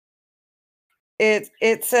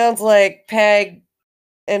 It sounds like Peg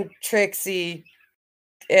and Trixie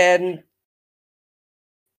and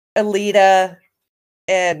Alita,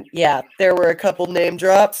 and yeah, there were a couple name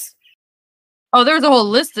drops. Oh, there's a whole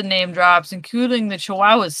list of name drops, including the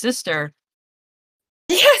Chihuahua's sister.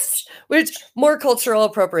 Yes, Which more cultural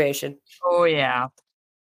appropriation. Oh yeah.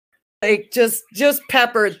 Like just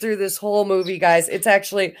peppered through this whole movie, guys. It's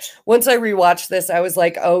actually once I rewatched this, I was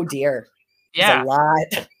like, oh dear. It's a Yeah.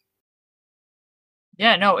 lot.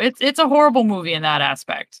 Yeah, no, it's a horrible movie in that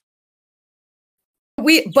aspect.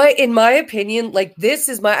 But in my opinion, like this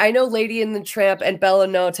is I know Lady and the Tramp and Bella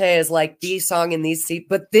Notte is like the song in these scenes,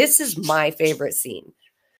 but this is my favorite scene.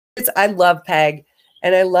 I love Peg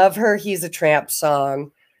and I love her He's a Tramp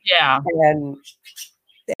song. Yeah.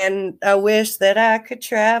 And I wish that I could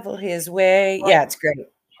travel his way. Yeah, it's great.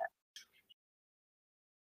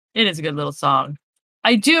 It is a good little song.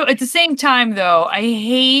 I do at the same time though, I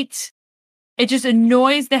hate it just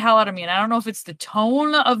annoys the hell out of me. And I don't know if it's the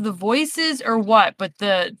tone of the voices or what, but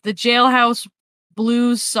the Jailhouse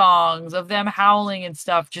blues songs of them howling and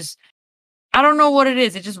stuff just I don't know what it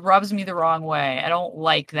is. It just rubs me the wrong way. I don't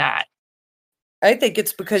like that. I think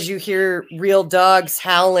it's because you hear real dogs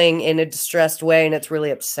howling in a distressed way and it's really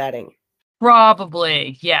upsetting.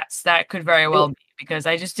 Probably. Yes, that could very well be because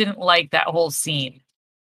I just didn't like that whole scene.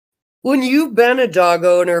 When you've been a dog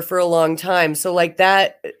owner for a long time, so like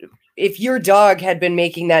that, if your dog had been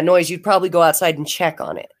making that noise, you'd probably go outside and check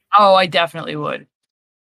on it. Oh, I definitely would.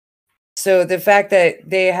 So the fact that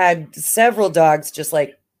they had several dogs just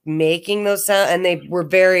like making those sounds and they were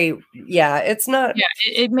very, it's not,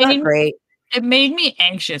 it made not great. It made me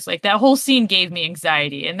anxious. Like that whole scene gave me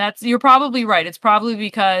anxiety. And you're probably right. It's probably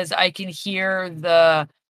because I can hear the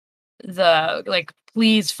like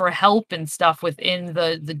pleas for help and stuff within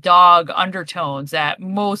the dog undertones that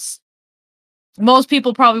most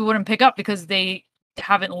people probably wouldn't pick up because they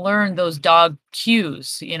haven't learned those dog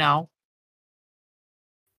cues, you know?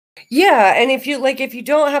 Yeah, and if you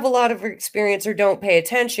don't have a lot of experience or don't pay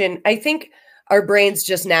attention, I think our brains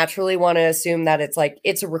just naturally want to assume that it's like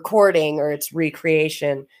it's a recording or it's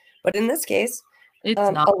recreation. But in this case, It's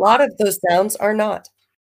a lot of those sounds are not.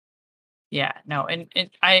 Yeah, no, and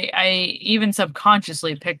I even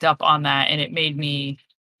subconsciously picked up on that, and it made me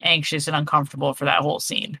anxious and uncomfortable for that whole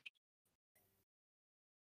scene.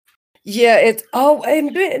 Yeah,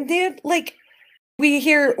 and then like we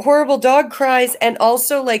hear horrible dog cries, and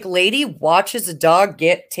also like Lady watches a dog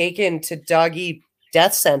get taken to doggy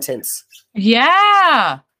death sentence.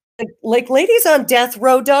 Yeah. Like Lady's on death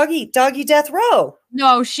row, doggy death row.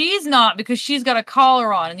 No, she's not because she's got a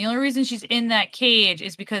collar on, and the only reason she's in that cage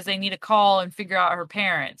is because they need to call and figure out her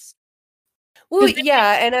parents. Well,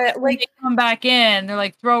 yeah, and when they come back in, they're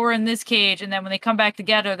like, throw her in this cage, and then when they come back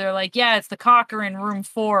together, they're like, yeah, it's the cocker in room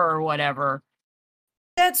 4 or whatever.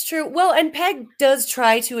 That's true. Well, and Peg does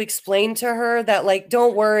try to explain to her that, like,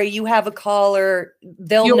 don't worry, you have a collar,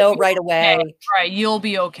 they'll know right away. Right, you'll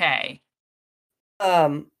be okay.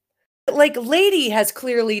 Like Lady has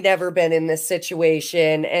clearly never been in this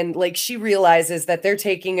situation, and like she realizes that they're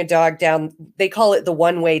taking a dog down, they call it the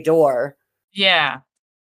one-way door. Yeah.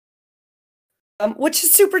 Which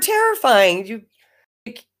is super terrifying. You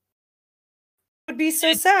like, would be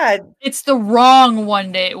so sad. It's the wrong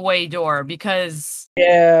way door because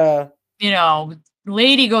you know,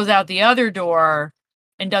 Lady goes out the other door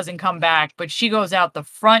and doesn't come back, but she goes out the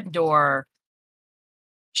front door.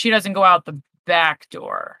 She doesn't go out the back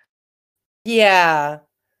door. Yeah.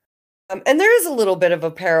 And there is a little bit of a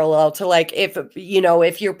parallel to like if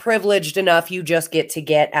you're privileged enough, you just get to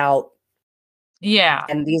get out. Yeah.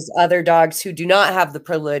 And these other dogs who do not have the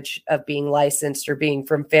privilege of being licensed or being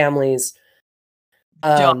from families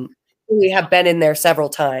we have been in there several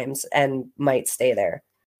times and might stay there.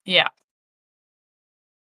 Yeah.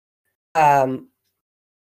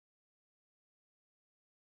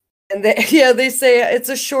 And they say it's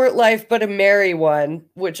a short life, but a merry one,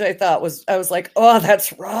 which I was like, oh,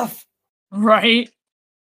 that's rough. Right.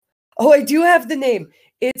 Oh, I do have the name.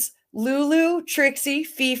 It's Lulu, Trixie,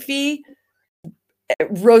 Fifi,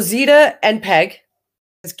 Rosita, and Peg.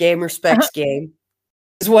 This game respects game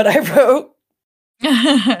is what I wrote.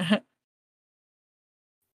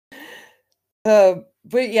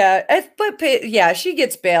 But yeah, she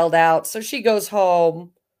gets bailed out, so she goes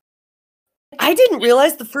home. I didn't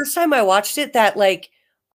realize the first time I watched it that like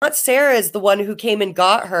Aunt Sarah is the one who came and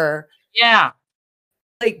got her. Yeah.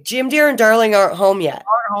 Like Jim Deere and Darling aren't home yet.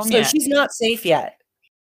 She's not safe yet.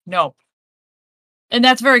 No. And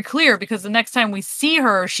that's very clear because the next time we see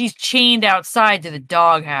her, she's chained outside to the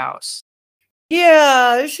doghouse.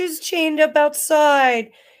 Yeah, she's chained up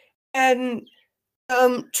outside. And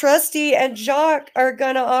Trusty and Jacques are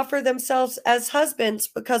gonna offer themselves as husbands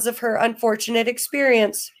because of her unfortunate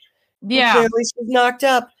experience. Yeah. Clearly she's knocked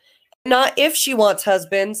up. Not if she wants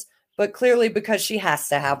husbands, but clearly because she has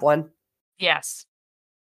to have one. Yes.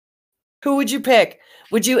 Who would you pick?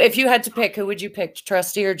 Would you, if you had to pick, who would you pick,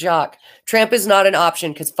 Trusty or Jock? Tramp is not an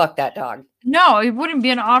option because fuck that dog. No, it wouldn't be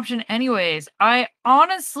an option anyways. I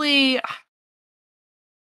honestly,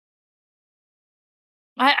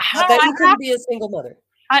 I I don't bet know. you couldn't be a single mother.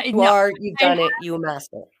 You No, are, you've done it, you amassed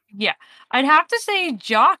it. yeah, I'd have to say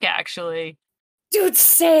Jock actually. Dude,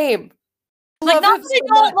 same. Like, Love not him that I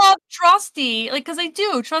so don't much. love Trusty, like, because I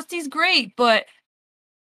do. Trusty's great, but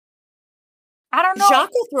I don't know.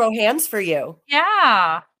 Jacques will throw hands for you.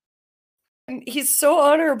 Yeah. And he's so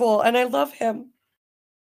honorable, and I love him.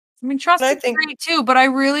 I mean, Trusty's great too, but I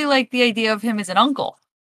really like the idea of him as an uncle.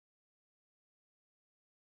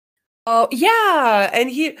 Oh, yeah, and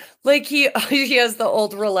he he has the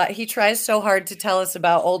old he tries so hard to tell us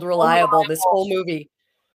about Old Reliable this whole movie.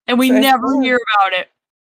 And we never hear about it.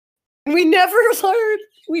 We never learn.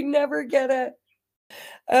 We never get it.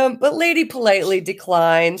 But Lady politely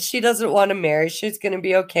declines. She doesn't want to marry. She's going to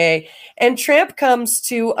be okay. And Tramp comes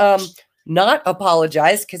to not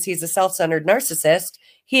apologize because he's a self-centered narcissist.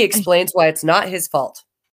 He explains why it's not his fault.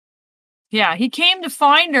 Yeah, he came to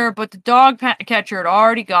find her, but the dog catcher had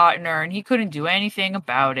already gotten her, and he couldn't do anything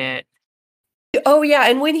about it. Oh, yeah,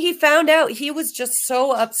 and when he found out, he was just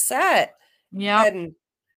so upset. Yeah. And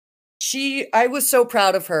I was so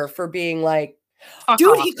proud of her for being like,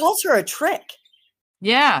 dude, he calls her a trick.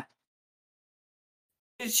 Yeah.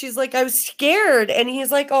 She's like, I was scared. And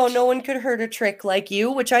he's like, oh, no one could hurt a trick like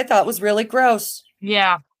you, which I thought was really gross.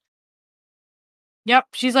 Yeah. Yep.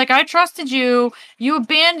 She's like, I trusted you. You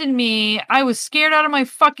abandoned me. I was scared out of my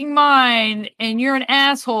fucking mind. And you're an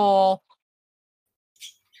asshole.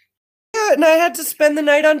 Yeah, and I had to spend the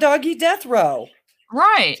night on doggy death row.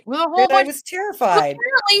 Right. With a whole bunch. I was terrified.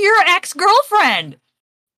 Apparently your ex-girlfriend.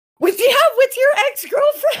 With your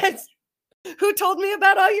ex-girlfriend. Who told me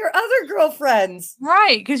about all your other girlfriends.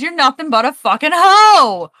 Right, because you're nothing but a fucking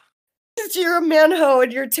hoe. You're a man hoe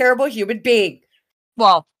and you're a terrible human being.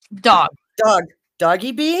 Well, dog.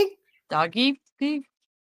 Doggy being? Doggy being?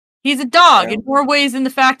 He's a dog in more ways than the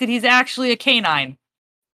fact that he's actually a canine.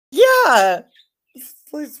 Yeah.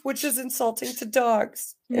 Which is insulting to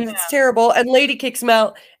dogs. And it's terrible. And Lady kicks him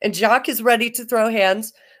out. And Jock is ready to throw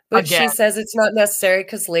hands. But she says it's not necessary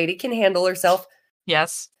because Lady can handle herself.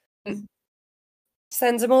 Yes.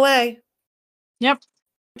 Sends him away. Yep.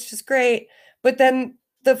 Which is great. But then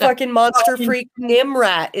the fucking monster freak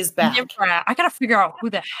Nimrat is back. Nimrat. I gotta figure out who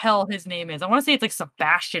the hell his name is. I want to say it's like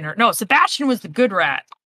Sebastian or no, Sebastian was the good rat.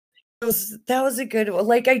 That was a good one.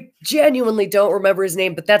 Like, I genuinely don't remember his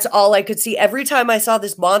name, but that's all I could see. Every time I saw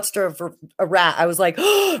this monster of a rat, I was like,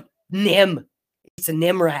 oh, Nim. It's a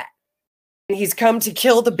Nimrat. And he's come to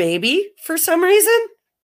kill the baby for some reason.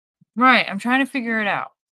 Right. I'm trying to figure it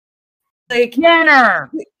out. Like Jenner.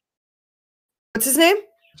 What's his name?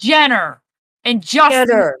 Jenner. And Justin is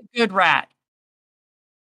a good rat.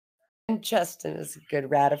 And Justin is a good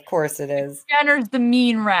rat. Of course it is. Jenner's the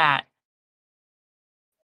mean rat.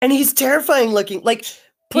 And he's terrifying looking. Like,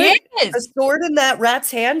 put a sword in that rat's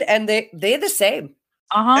hand and they're the same.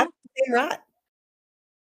 Uh-huh. The same rat.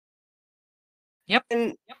 Yep.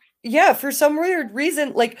 And yeah, for some weird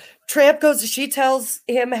reason, like Tramp she tells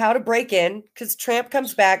him how to break in because Tramp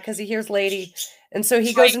comes back because he hears Lady. And so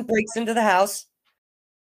he goes and breaks into the house.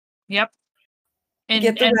 Yep. And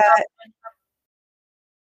get the rat.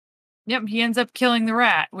 Yep, he ends up killing the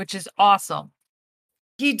rat, which is awesome.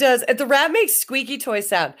 He does. And the rat makes squeaky toy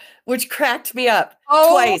sound, which cracked me up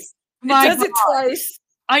twice. It does it twice.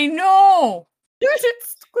 I know. There's a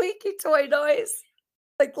squeaky toy noise.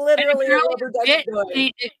 Like literally a rubber ducky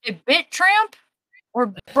noise. It bit Tramp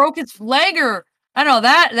or broke its leg or I don't know.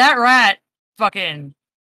 That rat fucking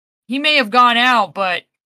he may have gone out, but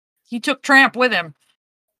he took Tramp with him.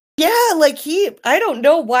 Yeah, like I don't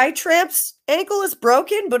know why Tramp's ankle is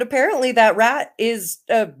broken, but apparently that rat is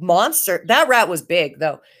a monster. That rat was big,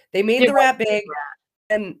 though. They made the rat big,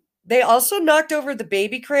 and they also knocked over the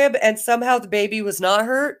baby crib, and somehow the baby was not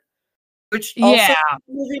hurt, which also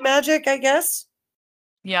movie magic, I guess.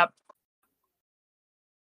 Yep.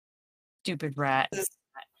 Stupid rat. The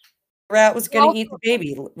rat was going to eat the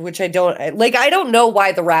baby, which I don't know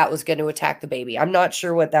why the rat was going to attack the baby. I'm not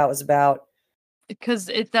sure what that was about.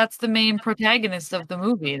 Because that's the main protagonist of the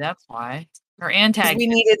movie. That's why. Or antagonist. We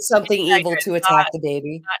needed something evil to attack the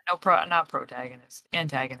baby. Not protagonist.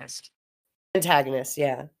 Antagonist. Antagonist,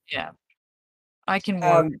 yeah. Yeah. I can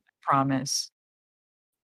work, promise.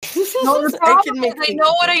 No, I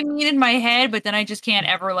know what I mean in my head, but then I just can't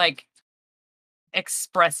ever like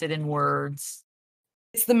express it in words.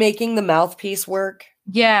 It's the making the mouthpiece work.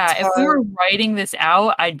 Yeah, if we were writing this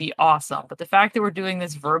out, I'd be awesome. But the fact that we're doing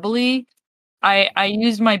this verbally, I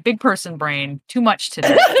used my big person brain too much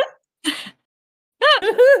today.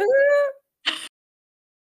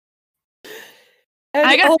 And,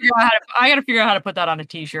 I gotta figure out how to put that on a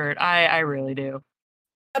t-shirt. I really do.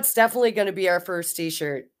 that's definitely gonna be our first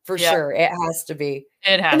t-shirt for Yeah, sure. It has to be.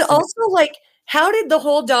 it And has to be. also, like, how did the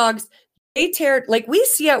whole dogs they tear like we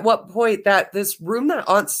see at what point that this room that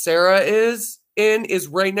Aunt Sarah is in is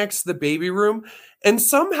right next to the baby room, and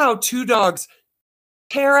somehow two dogs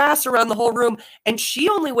tear ass around the whole room, and she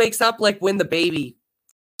only wakes up like when the baby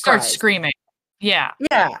Starts cries. screaming. Yeah.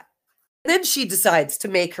 Yeah. Then she decides to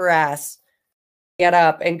make her ass get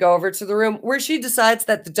up and go over to the room where she decides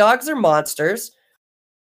that the dogs are monsters.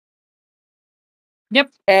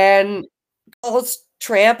 Yep. And calls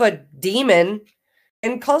Tramp a demon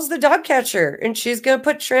and calls the dog catcher. And she's going to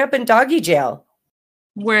put Tramp in doggy jail.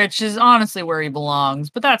 Which is honestly where he belongs,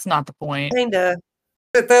 but that's not the point. Kinda.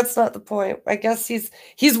 But that's not the point. I guess he's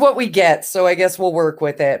what we get, so I guess we'll work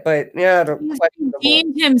with it. But yeah, I don't He questionable.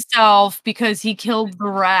 redeemed himself because he killed the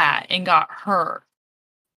rat and got hurt.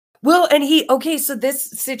 Well, and so this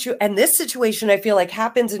situation I feel like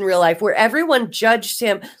happens in real life where everyone judged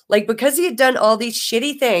him like because he had done all these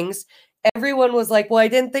shitty things, everyone was like, "Well, I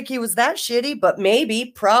didn't think he was that shitty, but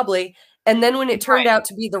maybe, probably." And then when it turned out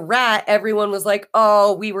to be the rat, everyone was like,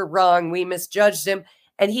 "Oh, we were wrong. We misjudged him."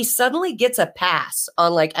 And he suddenly gets a pass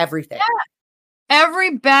on like everything. Yeah.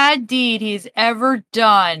 Every bad deed he's ever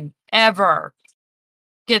done, ever,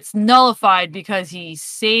 gets nullified because he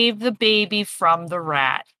saved the baby from the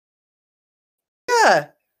rat. Yeah.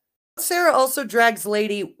 Sarah also drags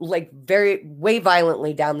Lady like way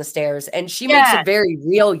violently down the stairs, and she makes a very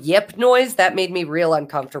real yip noise that made me real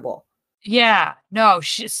uncomfortable. Yeah, no,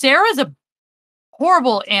 Sarah's a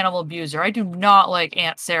horrible animal abuser. I do not like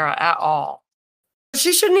Aunt Sarah at all.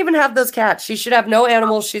 She shouldn't even have those cats. She should have no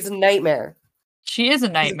animals. She's a nightmare. She is a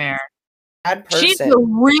nightmare. Bad person. She's the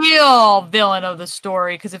real villain of the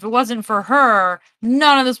story, because if it wasn't for her,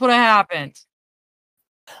 none of this would have happened.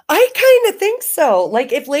 I kind of think so.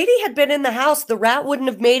 Like, if Lady had been in the house, the rat wouldn't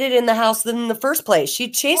have made it in the house in the first place. She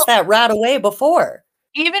chased that rat away before.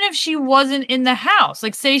 Even if she wasn't in the house,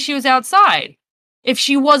 like say she was outside, if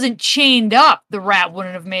she wasn't chained up, the rat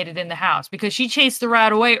wouldn't have made it in the house because she chased the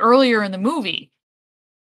rat away earlier in the movie.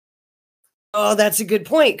 Oh, that's a good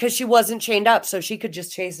point, because she wasn't chained up, so she could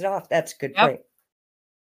just chase it off. That's a good point.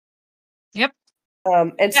 Yep.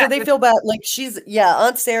 And so they feel bad. Like,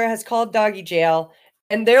 Aunt Sarah has called doggy jail,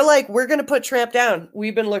 and they're like, "We're going to put Tramp down.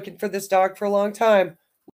 We've been looking for this dog for a long time."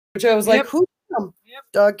 Which I was like, who?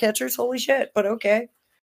 Dog catchers? Holy shit, but okay.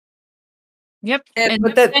 Yep.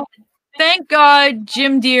 And thank God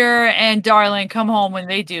Jim Deere and Darling come home when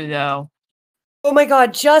they do, though. Oh my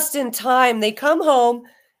God, just in time. They come home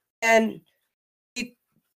and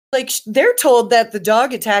they're told that the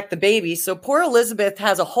dog attacked the baby. So poor Elizabeth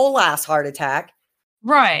has a whole ass heart attack.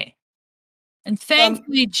 Right. And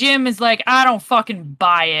thankfully Jim is like, I don't fucking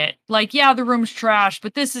buy it. Like, yeah, the room's trash,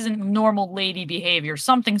 but this isn't normal Lady behavior.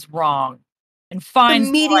 Something's wrong. And finds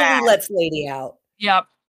immediately lets Lady out. Yep.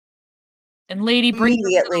 And Lady brings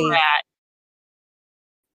her to the rat.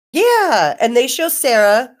 Yeah, and they show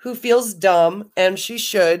Sarah, who feels dumb, and she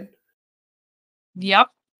should. Yep.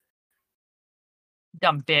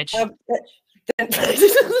 Dumb bitch.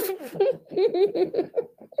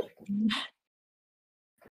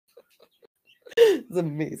 It's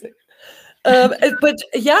amazing. But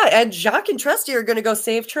yeah, and Jacques and Trusty are going to go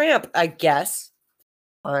save Tramp, I guess.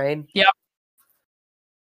 Fine. Yep.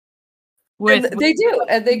 They do,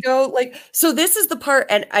 and they go like, so this is the part,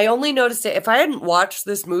 and I only noticed it, if I hadn't watched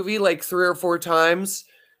this movie like 3 or 4 times,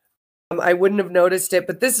 I wouldn't have noticed it,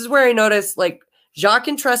 but this is where I noticed, like, Jacques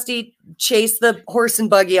and Trusty chase the horse and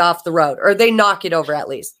buggy off the road, or they knock it over at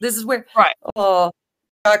least. This is where,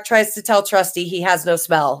 Jacques tries to tell Trusty he has no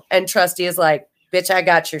smell, and Trusty is like, bitch, I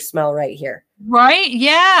got your smell right here. Right?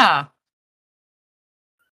 Yeah.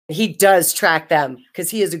 He does track them, because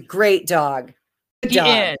he is a great dog. Good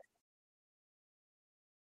dog. Is.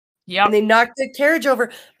 Yep. And they knocked the carriage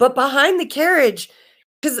over. But behind the carriage,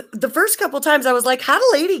 because the first couple times I was like, how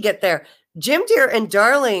did Lady get there? Jim Deere and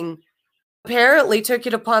Darling apparently took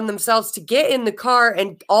it upon themselves to get in the car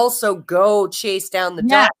and also go chase down the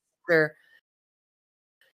doctor.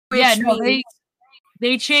 Yeah, no,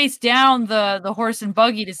 they chased down the horse and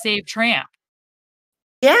buggy to save Tramp.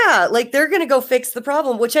 Yeah, like they're going to go fix the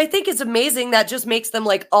problem, which I think is amazing. That just makes them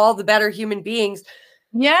like all the better human beings.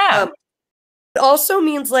 Yeah. It also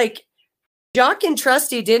means like Jacques and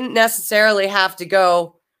Trusty didn't necessarily have to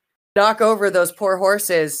go knock over those poor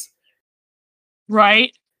horses.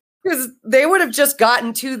 Right. Because they would have just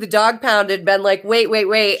gotten to the dog pound and been like,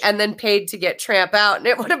 wait, and then paid to get Tramp out, and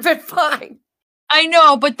it would have been fine. I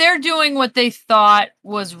know, but they're doing what they thought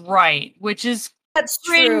was right, which is That's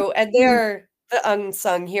Pretty true, and cute. they're the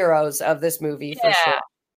unsung heroes of this movie for Yeah,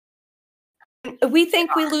 sure. We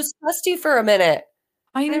think we lose Krusty for a minute,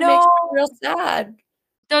 I and it makes me know. real sad,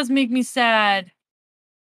 Does make me sad.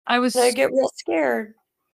 I and I was get real scared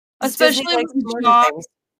 'cause Disney especially likes to with murder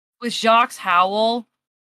things. Jacques Howell,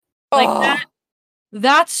 like, Oh,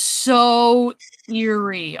 that's so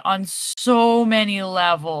eerie on so many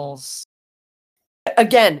levels.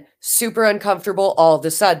 again, super uncomfortable all of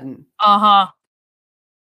a sudden. Uh-huh.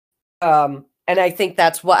 And I think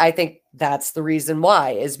that's the reason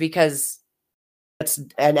why, is because it's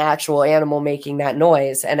an actual animal making that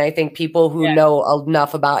noise, and I think people who Yeah. know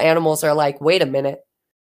enough about animals are like, "Wait a minute,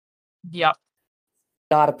 Yep.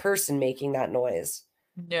 not a person making that noise."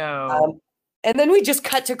 No. Um, and then we just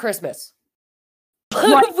cut to Christmas,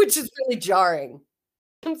 Right. which is really jarring.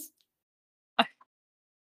 It's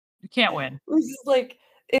You can't win. just like,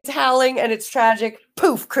 it's howling and it's tragic.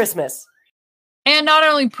 Poof, Christmas. And not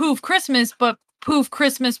only poof Christmas, but poof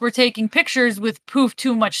Christmas, we're taking pictures with poof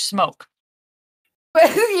too much smoke.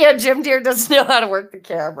 Yeah, Jim Deere doesn't know how to work the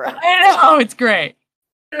camera. I know, it's great.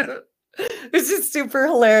 It's just super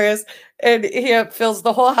hilarious, and he fills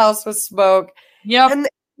the whole house with smoke. Yep. And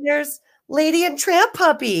there's Lady and Tramp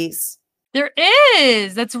puppies. There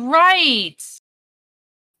is. That's right.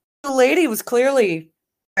 The lady was clearly,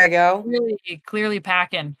 there you go, Clearly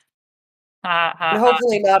packing. Ha, and ha, ha.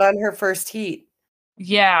 hopefully not on her first heat.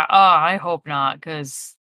 Yeah, I hope not,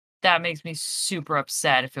 because that makes me super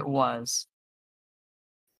upset if it was.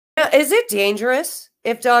 Now, is it dangerous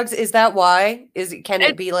if dogs? Is that why? Can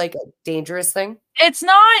it be like a dangerous thing? It's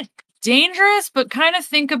not dangerous, but kind of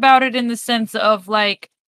think about it in the sense of like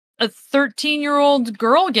a 13-year-old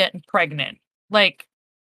girl getting pregnant. Like,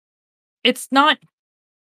 it's not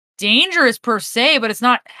dangerous per se, but it's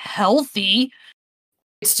not healthy.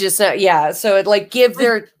 It's just yeah. So it like give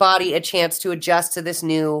their body a chance to adjust to this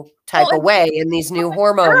new type Well, of way and these new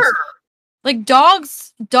hormones. Sure. Like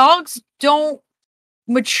dogs don't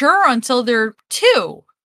mature until they're 2.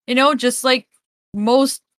 You know, just like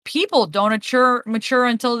most people don't mature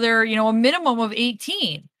until they're, a minimum of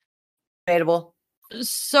 18. Debatable.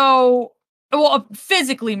 So, well,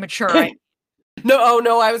 physically mature. No, oh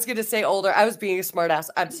no, I was gonna say older. I was being a smartass.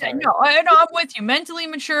 I'm sorry. No, I'm with you. Mentally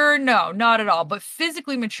mature, no, not at all. But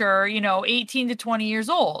physically mature, 18 to 20 years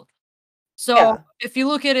old. So Yeah. if you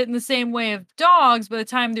look at it in the same way of dogs, by the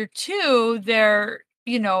time they're 2, they're,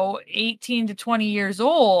 18 to 20 years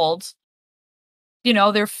old.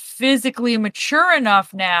 They're physically mature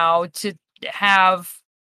enough now to have,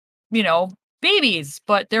 babies,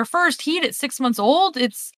 but their first heat at 6 months old,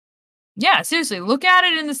 yeah, seriously, look at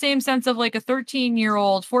it in the same sense of like a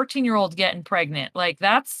 13-year-old, 14-year-old getting pregnant. Like,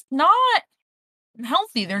 that's not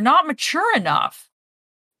healthy. They're not mature enough.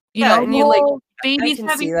 Yeah, and The you like whole I babies can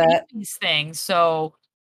having see that. babies thing. So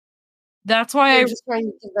that's why They're just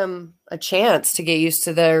trying to give them a chance to get used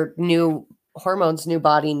to their new hormones, new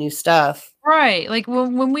body, new stuff. right. Like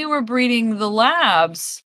when we were breeding the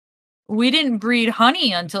labs, we didn't breed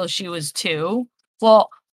Honey until she was 2. Well,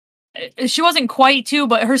 she wasn't quite 2,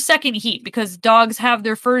 but her second heat, because dogs have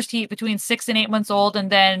their first heat between 6 and 8 months old, and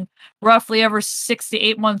then roughly every 6 to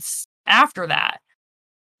 8 months after that.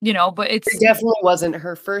 But It it's definitely wasn't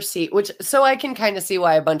her first seat, which so I can kind of see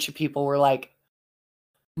why a bunch of people were like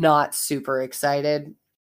not super excited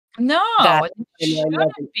no, that it the timeline shouldn't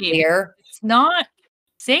wasn't be. clear. It's not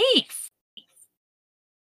safe.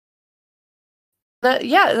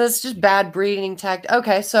 Yeah, that's just bad breeding tactic.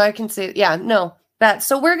 Okay, so I can see, yeah, no, that.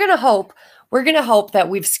 So we're gonna hope that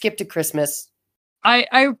we've skipped a Christmas.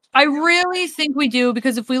 I really think we do,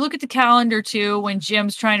 because if we look at the calendar too, when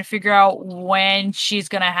Jim's trying to figure out when she's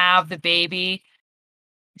gonna have the baby,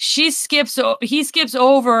 he skips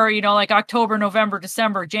over, like October, November,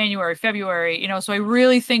 December, January, February, so I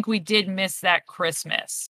really think we did miss that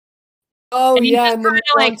Christmas. Oh And he yeah, just and then kinda,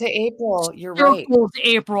 we're like, on to April. You're right. circled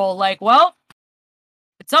April, like, well,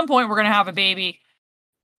 at some point we're gonna have a baby.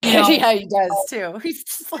 Yeah, he does too. He's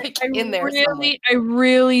just like in there somewhere. I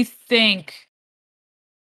really think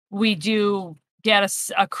we do get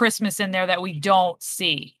a Christmas in there that we don't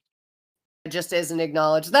see. It just isn't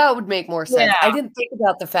acknowledged. That would make more sense. Yeah. I didn't think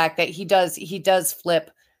about the fact that he does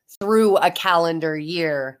flip through a calendar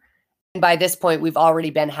year. And by this point, we've already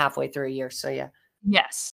been halfway through a year. So yeah.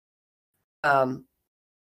 Yes. Um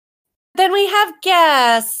then we have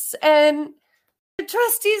guests and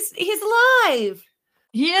he's alive.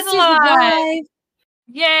 He is Trusty's alive.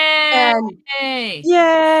 Yay! and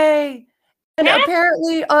yay. And Yeah.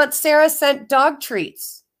 apparently Aunt Sarah sent dog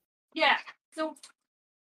treats. Yeah. So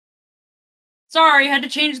Sorry, I had to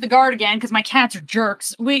change the guard again because my cats are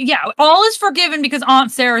jerks. All is forgiven because Aunt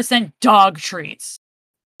Sarah sent dog treats.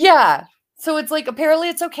 Yeah. So it's like, apparently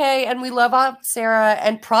it's okay, and we love Aunt Sarah,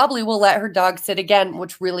 and probably will let her dog sit again,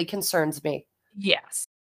 which really concerns me. Yes.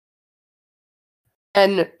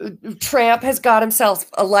 And Tramp has got himself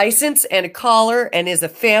a license and a collar and is a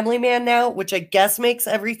family man now, which I guess makes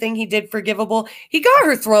everything he did forgivable. He got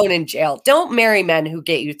her thrown in jail. Don't marry men who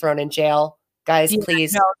get you thrown in jail, guys,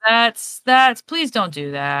 please. No, that's please don't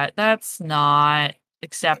do that. That's not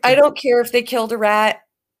acceptable. I don't care if they killed a rat.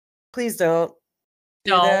 Please don't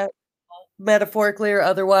do that, metaphorically or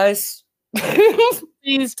otherwise.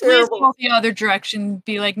 Please go the other direction.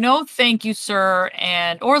 Be like, no, thank you, sir,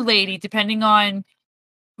 or lady, depending on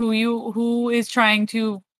who is trying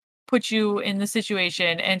to put you in the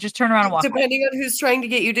situation, and just turn around and walk. Depending on who's trying to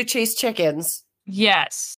get you to chase chickens.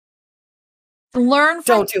 Yes. Don't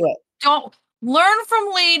do it. Don't learn from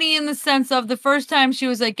lady in the sense of the first time she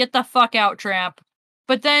was like, get the fuck out, Tramp.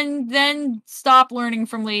 But then stop learning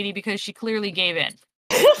from lady because she clearly gave in.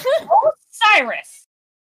 Oh, Cyrus.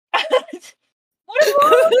 What is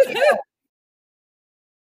wrong with you?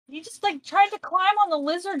 You just like tried to climb on the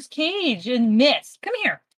lizard's cage and missed. Come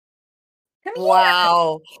here.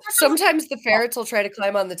 Wow. Sometimes the ferrets will try to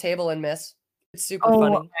climb on the table and miss. It's super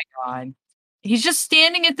funny. Oh my god. He's just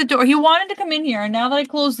standing at the door. He wanted to come in here, and now that I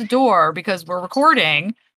closed the door because we're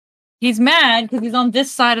recording, he's mad because he's on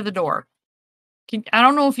this side of the door. I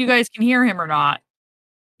don't know if you guys can hear him or not,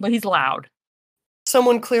 but he's loud.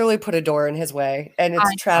 Someone clearly put a door in his way, and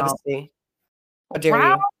it's a travesty. How dare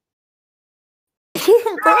you?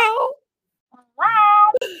 Bro.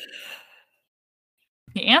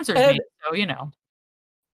 He answers me, so you know.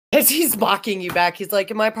 As he's mocking you back, he's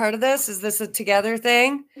like, am I part of this? Is this a together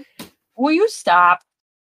thing? Will you stop?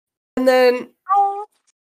 And then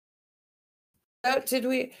did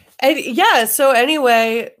we? And yeah, so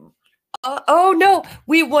anyway, oh no,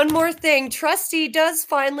 one more thing. Trusty does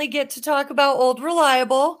finally get to talk about Old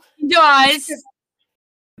Reliable. He does.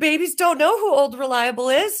 Babies don't know who Old Reliable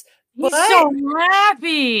is. He's so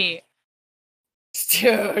happy.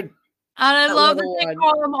 Dude. And I love that they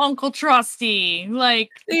call him Uncle Trusty. Like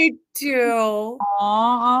they do.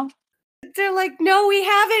 Aww. They're like, no, we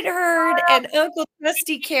haven't heard. And Uncle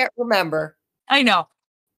Trusty can't remember. I know.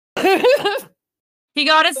 He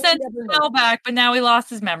got his sense of smell back, but now he lost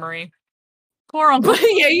his memory. Poor Uncle.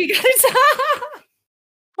 Yeah, you guys.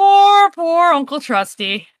 Poor Uncle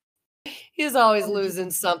Trusty. He's always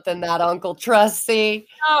losing something, that Uncle Trusty.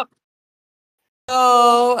 Yep.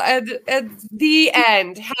 Oh, and the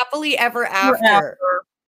end. Happily ever after.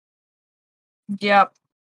 Yep.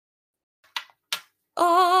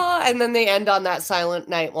 Oh, and then they end on that Silent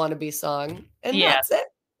Night wannabe song. And that's it.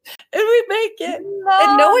 And we make it. No.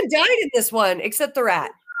 And no one died in this one except the rat.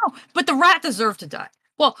 No, but the rat deserved to die.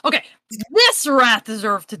 Well, okay, this rat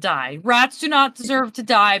deserved to die. Rats do not deserve to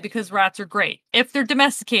die because rats are great if they're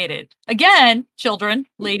domesticated. Again, children,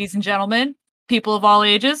 ladies and gentlemen, people of all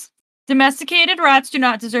ages, domesticated rats do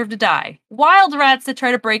not deserve to die. Wild rats that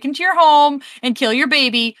try to break into your home and kill your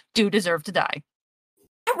baby do deserve to die.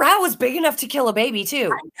 That rat was big enough to kill a baby,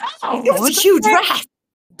 too. It was a huge rat.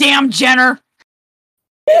 Damn Jenner.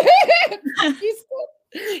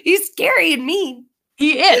 He's scary and mean.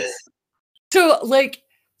 He is.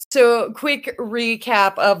 So quick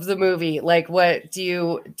recap of the movie. Like,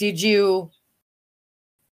 did you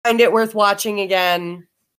find it worth watching again?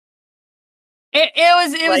 It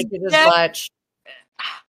was as much.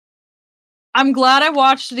 I'm glad I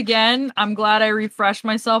watched it again. I'm glad I refreshed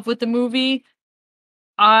myself with the movie.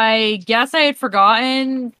 I guess I had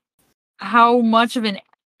forgotten how much of an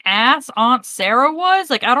ass Aunt Sarah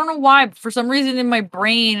was. Like, I don't know why. For some reason in my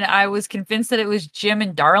brain, I was convinced that it was Jim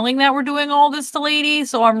and Darling that were doing all this to Lady.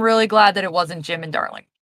 So I'm really glad that it wasn't Jim and Darling.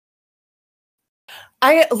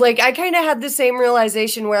 I kind of had the same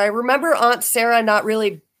realization where I remember Aunt Sarah not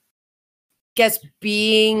really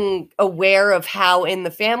being aware of how in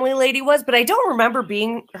the family Lady was, but I don't remember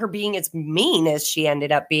her being as mean as she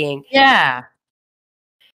ended up being. Yeah.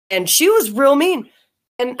 And she was real mean.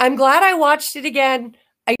 And I'm glad I watched it again.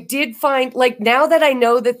 I did find, like, now that I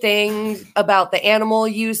know the things about the animal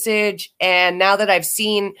usage, and now that I've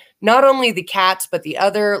seen not only the cats, but the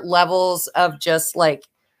other levels of just like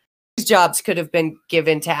these jobs could have been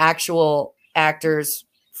given to actual actors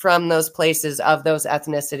from those places of those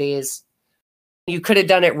ethnicities. You could have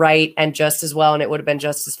done it right and just as well, and it would have been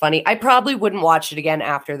just as funny. I probably wouldn't watch it again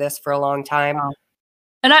after this for a long time. Wow.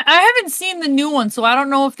 And I haven't seen the new one, so I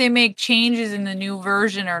don't know if they make changes in the new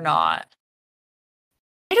version or not.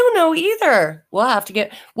 I don't know either. We'll have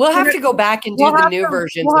to go back and do the new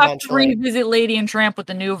versions eventually. Have to revisit Lady and Tramp with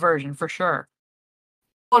the new version for sure.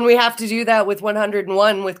 And we have to do that with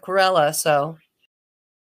 101 with Cruella, so.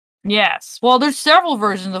 Yes. Well, there's several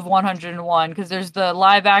versions of 101 because there's the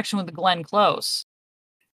live action with the Glenn Close.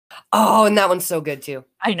 Oh, and that one's so good too.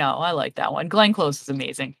 I know. I like that one. Glenn Close is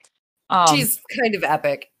amazing. She's kind of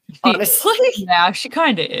epic, honestly. Yeah, she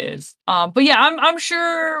kind of is. But yeah, I'm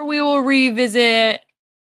sure we will revisit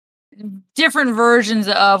different versions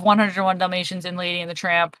of 101 Dalmatians and Lady and the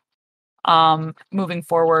Tramp moving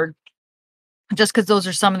forward. Just because those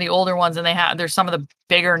are some of the older ones and there's some of the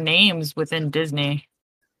bigger names within Disney.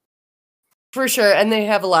 For sure. And they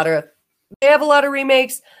have a lot of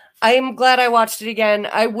remakes. I am glad I watched it again.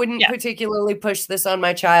 I wouldn't particularly push this on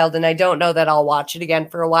my child, and I don't know that I'll watch it again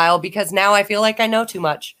for a while because now I feel like I know too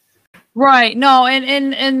much. Right. No,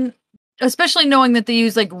 and especially knowing that they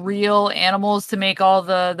use like real animals to make all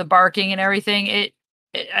the barking and everything, it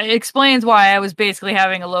explains why I was basically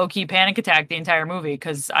having a low-key panic attack the entire movie,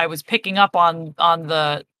 because I was picking up on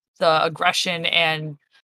the aggression and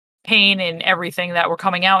pain and everything that were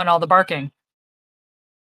coming out and all the barking.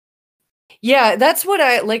 Yeah, that's what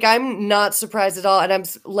I'm not surprised at all. And I'm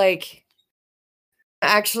like,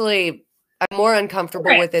 actually, I'm more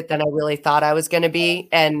uncomfortable with it than I really thought I was going to be.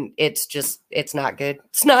 And it's not good.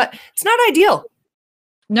 It's not ideal.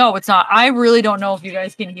 No, it's not. I really don't know if you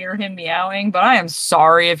guys can hear him meowing, but I am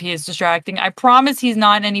sorry if he is distracting. I promise he's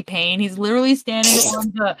not in any pain. He's literally standing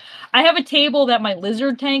on I have a table that my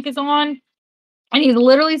lizard tank is on, and he's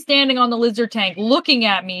literally standing on the lizard tank looking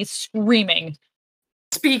at me, screaming.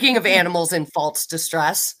 Speaking of animals in false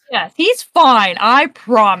distress. Yes, he's fine. I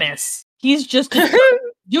promise. He's just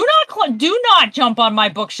do not jump on my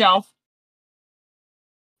bookshelf.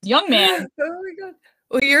 Young man. Oh my God.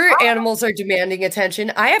 Well, your animals are demanding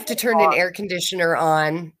attention. I have to turn an air conditioner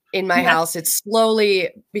on in my house. It's slowly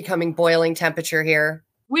becoming boiling temperature here.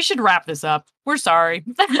 We should wrap this up. We're sorry.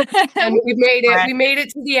 And we made it. We made it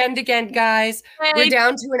to the end again, guys. We're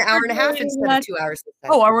down to an hour and a half instead of 2 hours.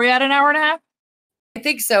 Oh, are we at an hour and a half? I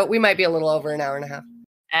think so. We might be a little over an hour and a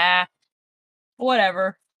half.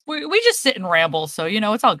 Whatever. We just sit and ramble, so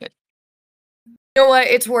it's all good. You know what?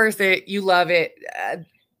 It's worth it. You love it.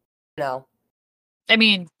 No. I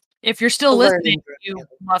mean, if you're still listening, you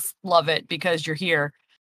must love it because you're here.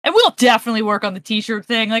 And we'll definitely work on the t-shirt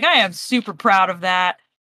thing. Like, I am super proud of that.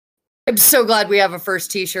 I'm so glad we have a first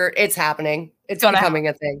t-shirt. It's happening. It's becoming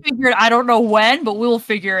a thing. I don't know when, but we will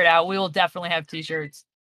figure it out. We will definitely have t-shirts.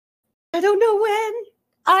 I don't know when.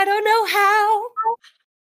 I don't know how.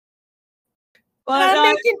 But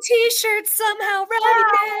I'm making t-shirts somehow right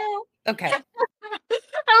now. Okay. I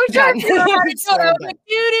was trying to do it. Like,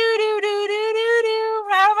 do.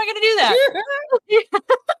 How am I going to do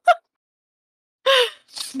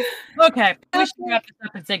that? Okay. We should wrap this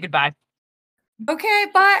up and say goodbye. Okay.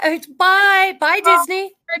 Bye. Bye,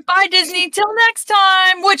 Disney. Bye, Disney. Till next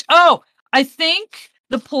time. I think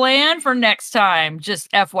the plan for next time,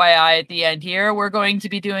 just FYI at the end here, we're going to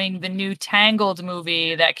be doing the new Tangled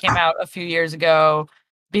movie that came out a few years ago,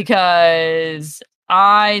 because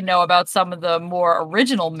I know about some of the more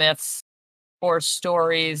original myths or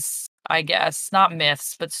stories, I guess, not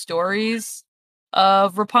myths, but stories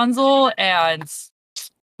of Rapunzel, and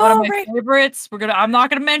one of my favorites. I'm not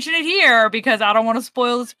gonna mention it here because I don't want to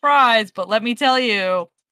spoil the surprise, but let me tell you,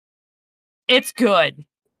 it's good.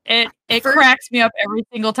 It cracks me up every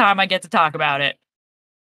single time I get to talk about it.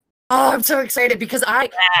 Oh, I'm so excited because I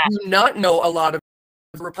do not know a lot of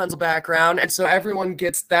Rapunzel background, and so everyone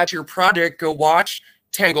gets that's your project. Go watch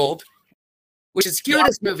Tangled, which is the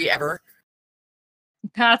cutest movie ever.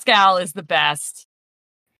 Pascal is the best.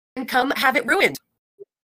 And come have it ruined.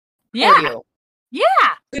 Yeah. For you.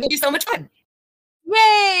 Yeah. It'll be so much fun.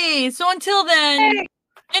 Yay! So until then,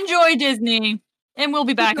 enjoy Disney, and we'll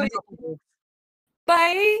be back in a couple weeks.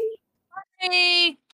 Bye. Bye.